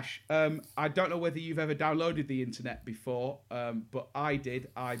Ash, I don't know whether you've ever downloaded the internet before, but I did.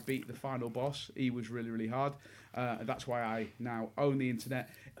 I beat the final boss. He was really, really hard. That's why I now own the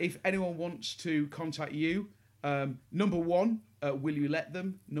internet. If anyone wants to contact you, number one, will you let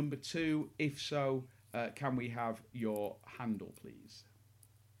them? Number two, if so, can we have your handle, please?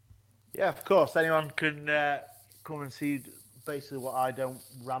 Yeah, of course. Anyone can come and see basically what I don't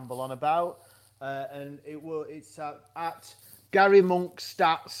ramble on about. And it's at Gary Monk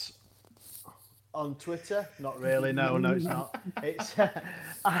Stats on Twitter. Not really. No, it's not. It's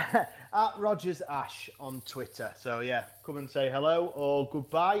at Rogers Ash on Twitter. So yeah, come and say hello or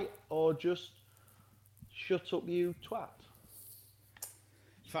goodbye, or just shut up, you twat.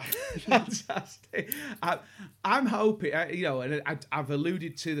 Fantastic. I'm hoping, and I've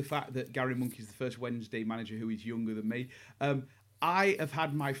alluded to the fact that Gary Monk is the first Wednesday manager who is younger than me. I have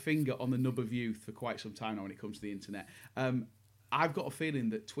had my finger on the nub of youth for quite some time now when it comes to the internet. I've got a feeling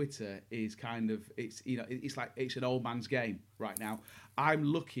that Twitter is it's like it's an old man's game right now. I'm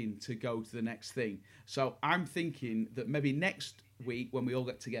looking to go to the next thing. So I'm thinking that maybe next week when we all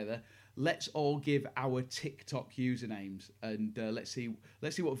get together, let's all give our TikTok usernames and let's see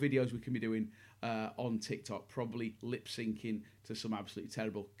what videos we can be doing on TikTok. Probably lip syncing to some absolutely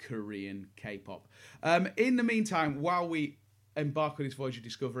terrible Korean K-pop. In the meantime, while we embark on this voyage of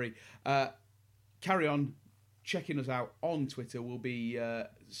discovery, carry on checking us out on Twitter. We'll be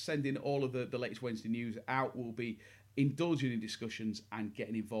sending all of the latest Wednesday news out. We'll be indulging in discussions and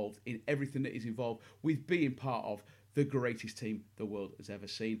getting involved in everything that is involved with being part of the greatest team the world has ever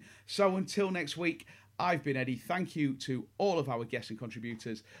seen. So until next week, I've been Eddie. Thank you to all of our guests and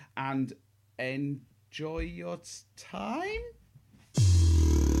contributors, and enjoy your time.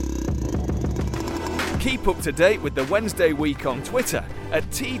 Keep up to date with the Wednesday Week on Twitter at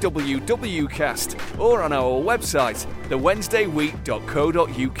TWWcast or on our website,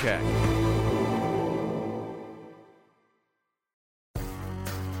 thewednesdayweek.co.uk.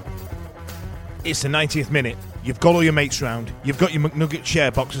 It's the 90th minute. You've got all your mates round. You've got your McNugget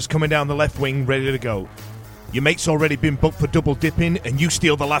share boxes coming down the left wing ready to go. Your mate's already been booked for double dipping and you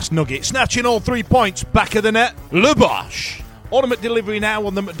steal the last nugget, snatching all 3 points. Back of the net, Le Bosch. Order McDelivery now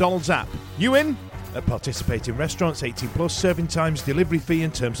on the McDonald's app. You in? At participating restaurants, 18 plus, serving times, delivery fee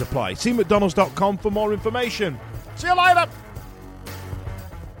and terms apply. See mcdonalds.com for more information. See you later.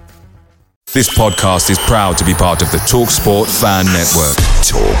 This podcast is proud to be part of the TalkSport Fan Network.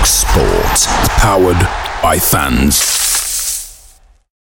 TalkSport. Powered by fans.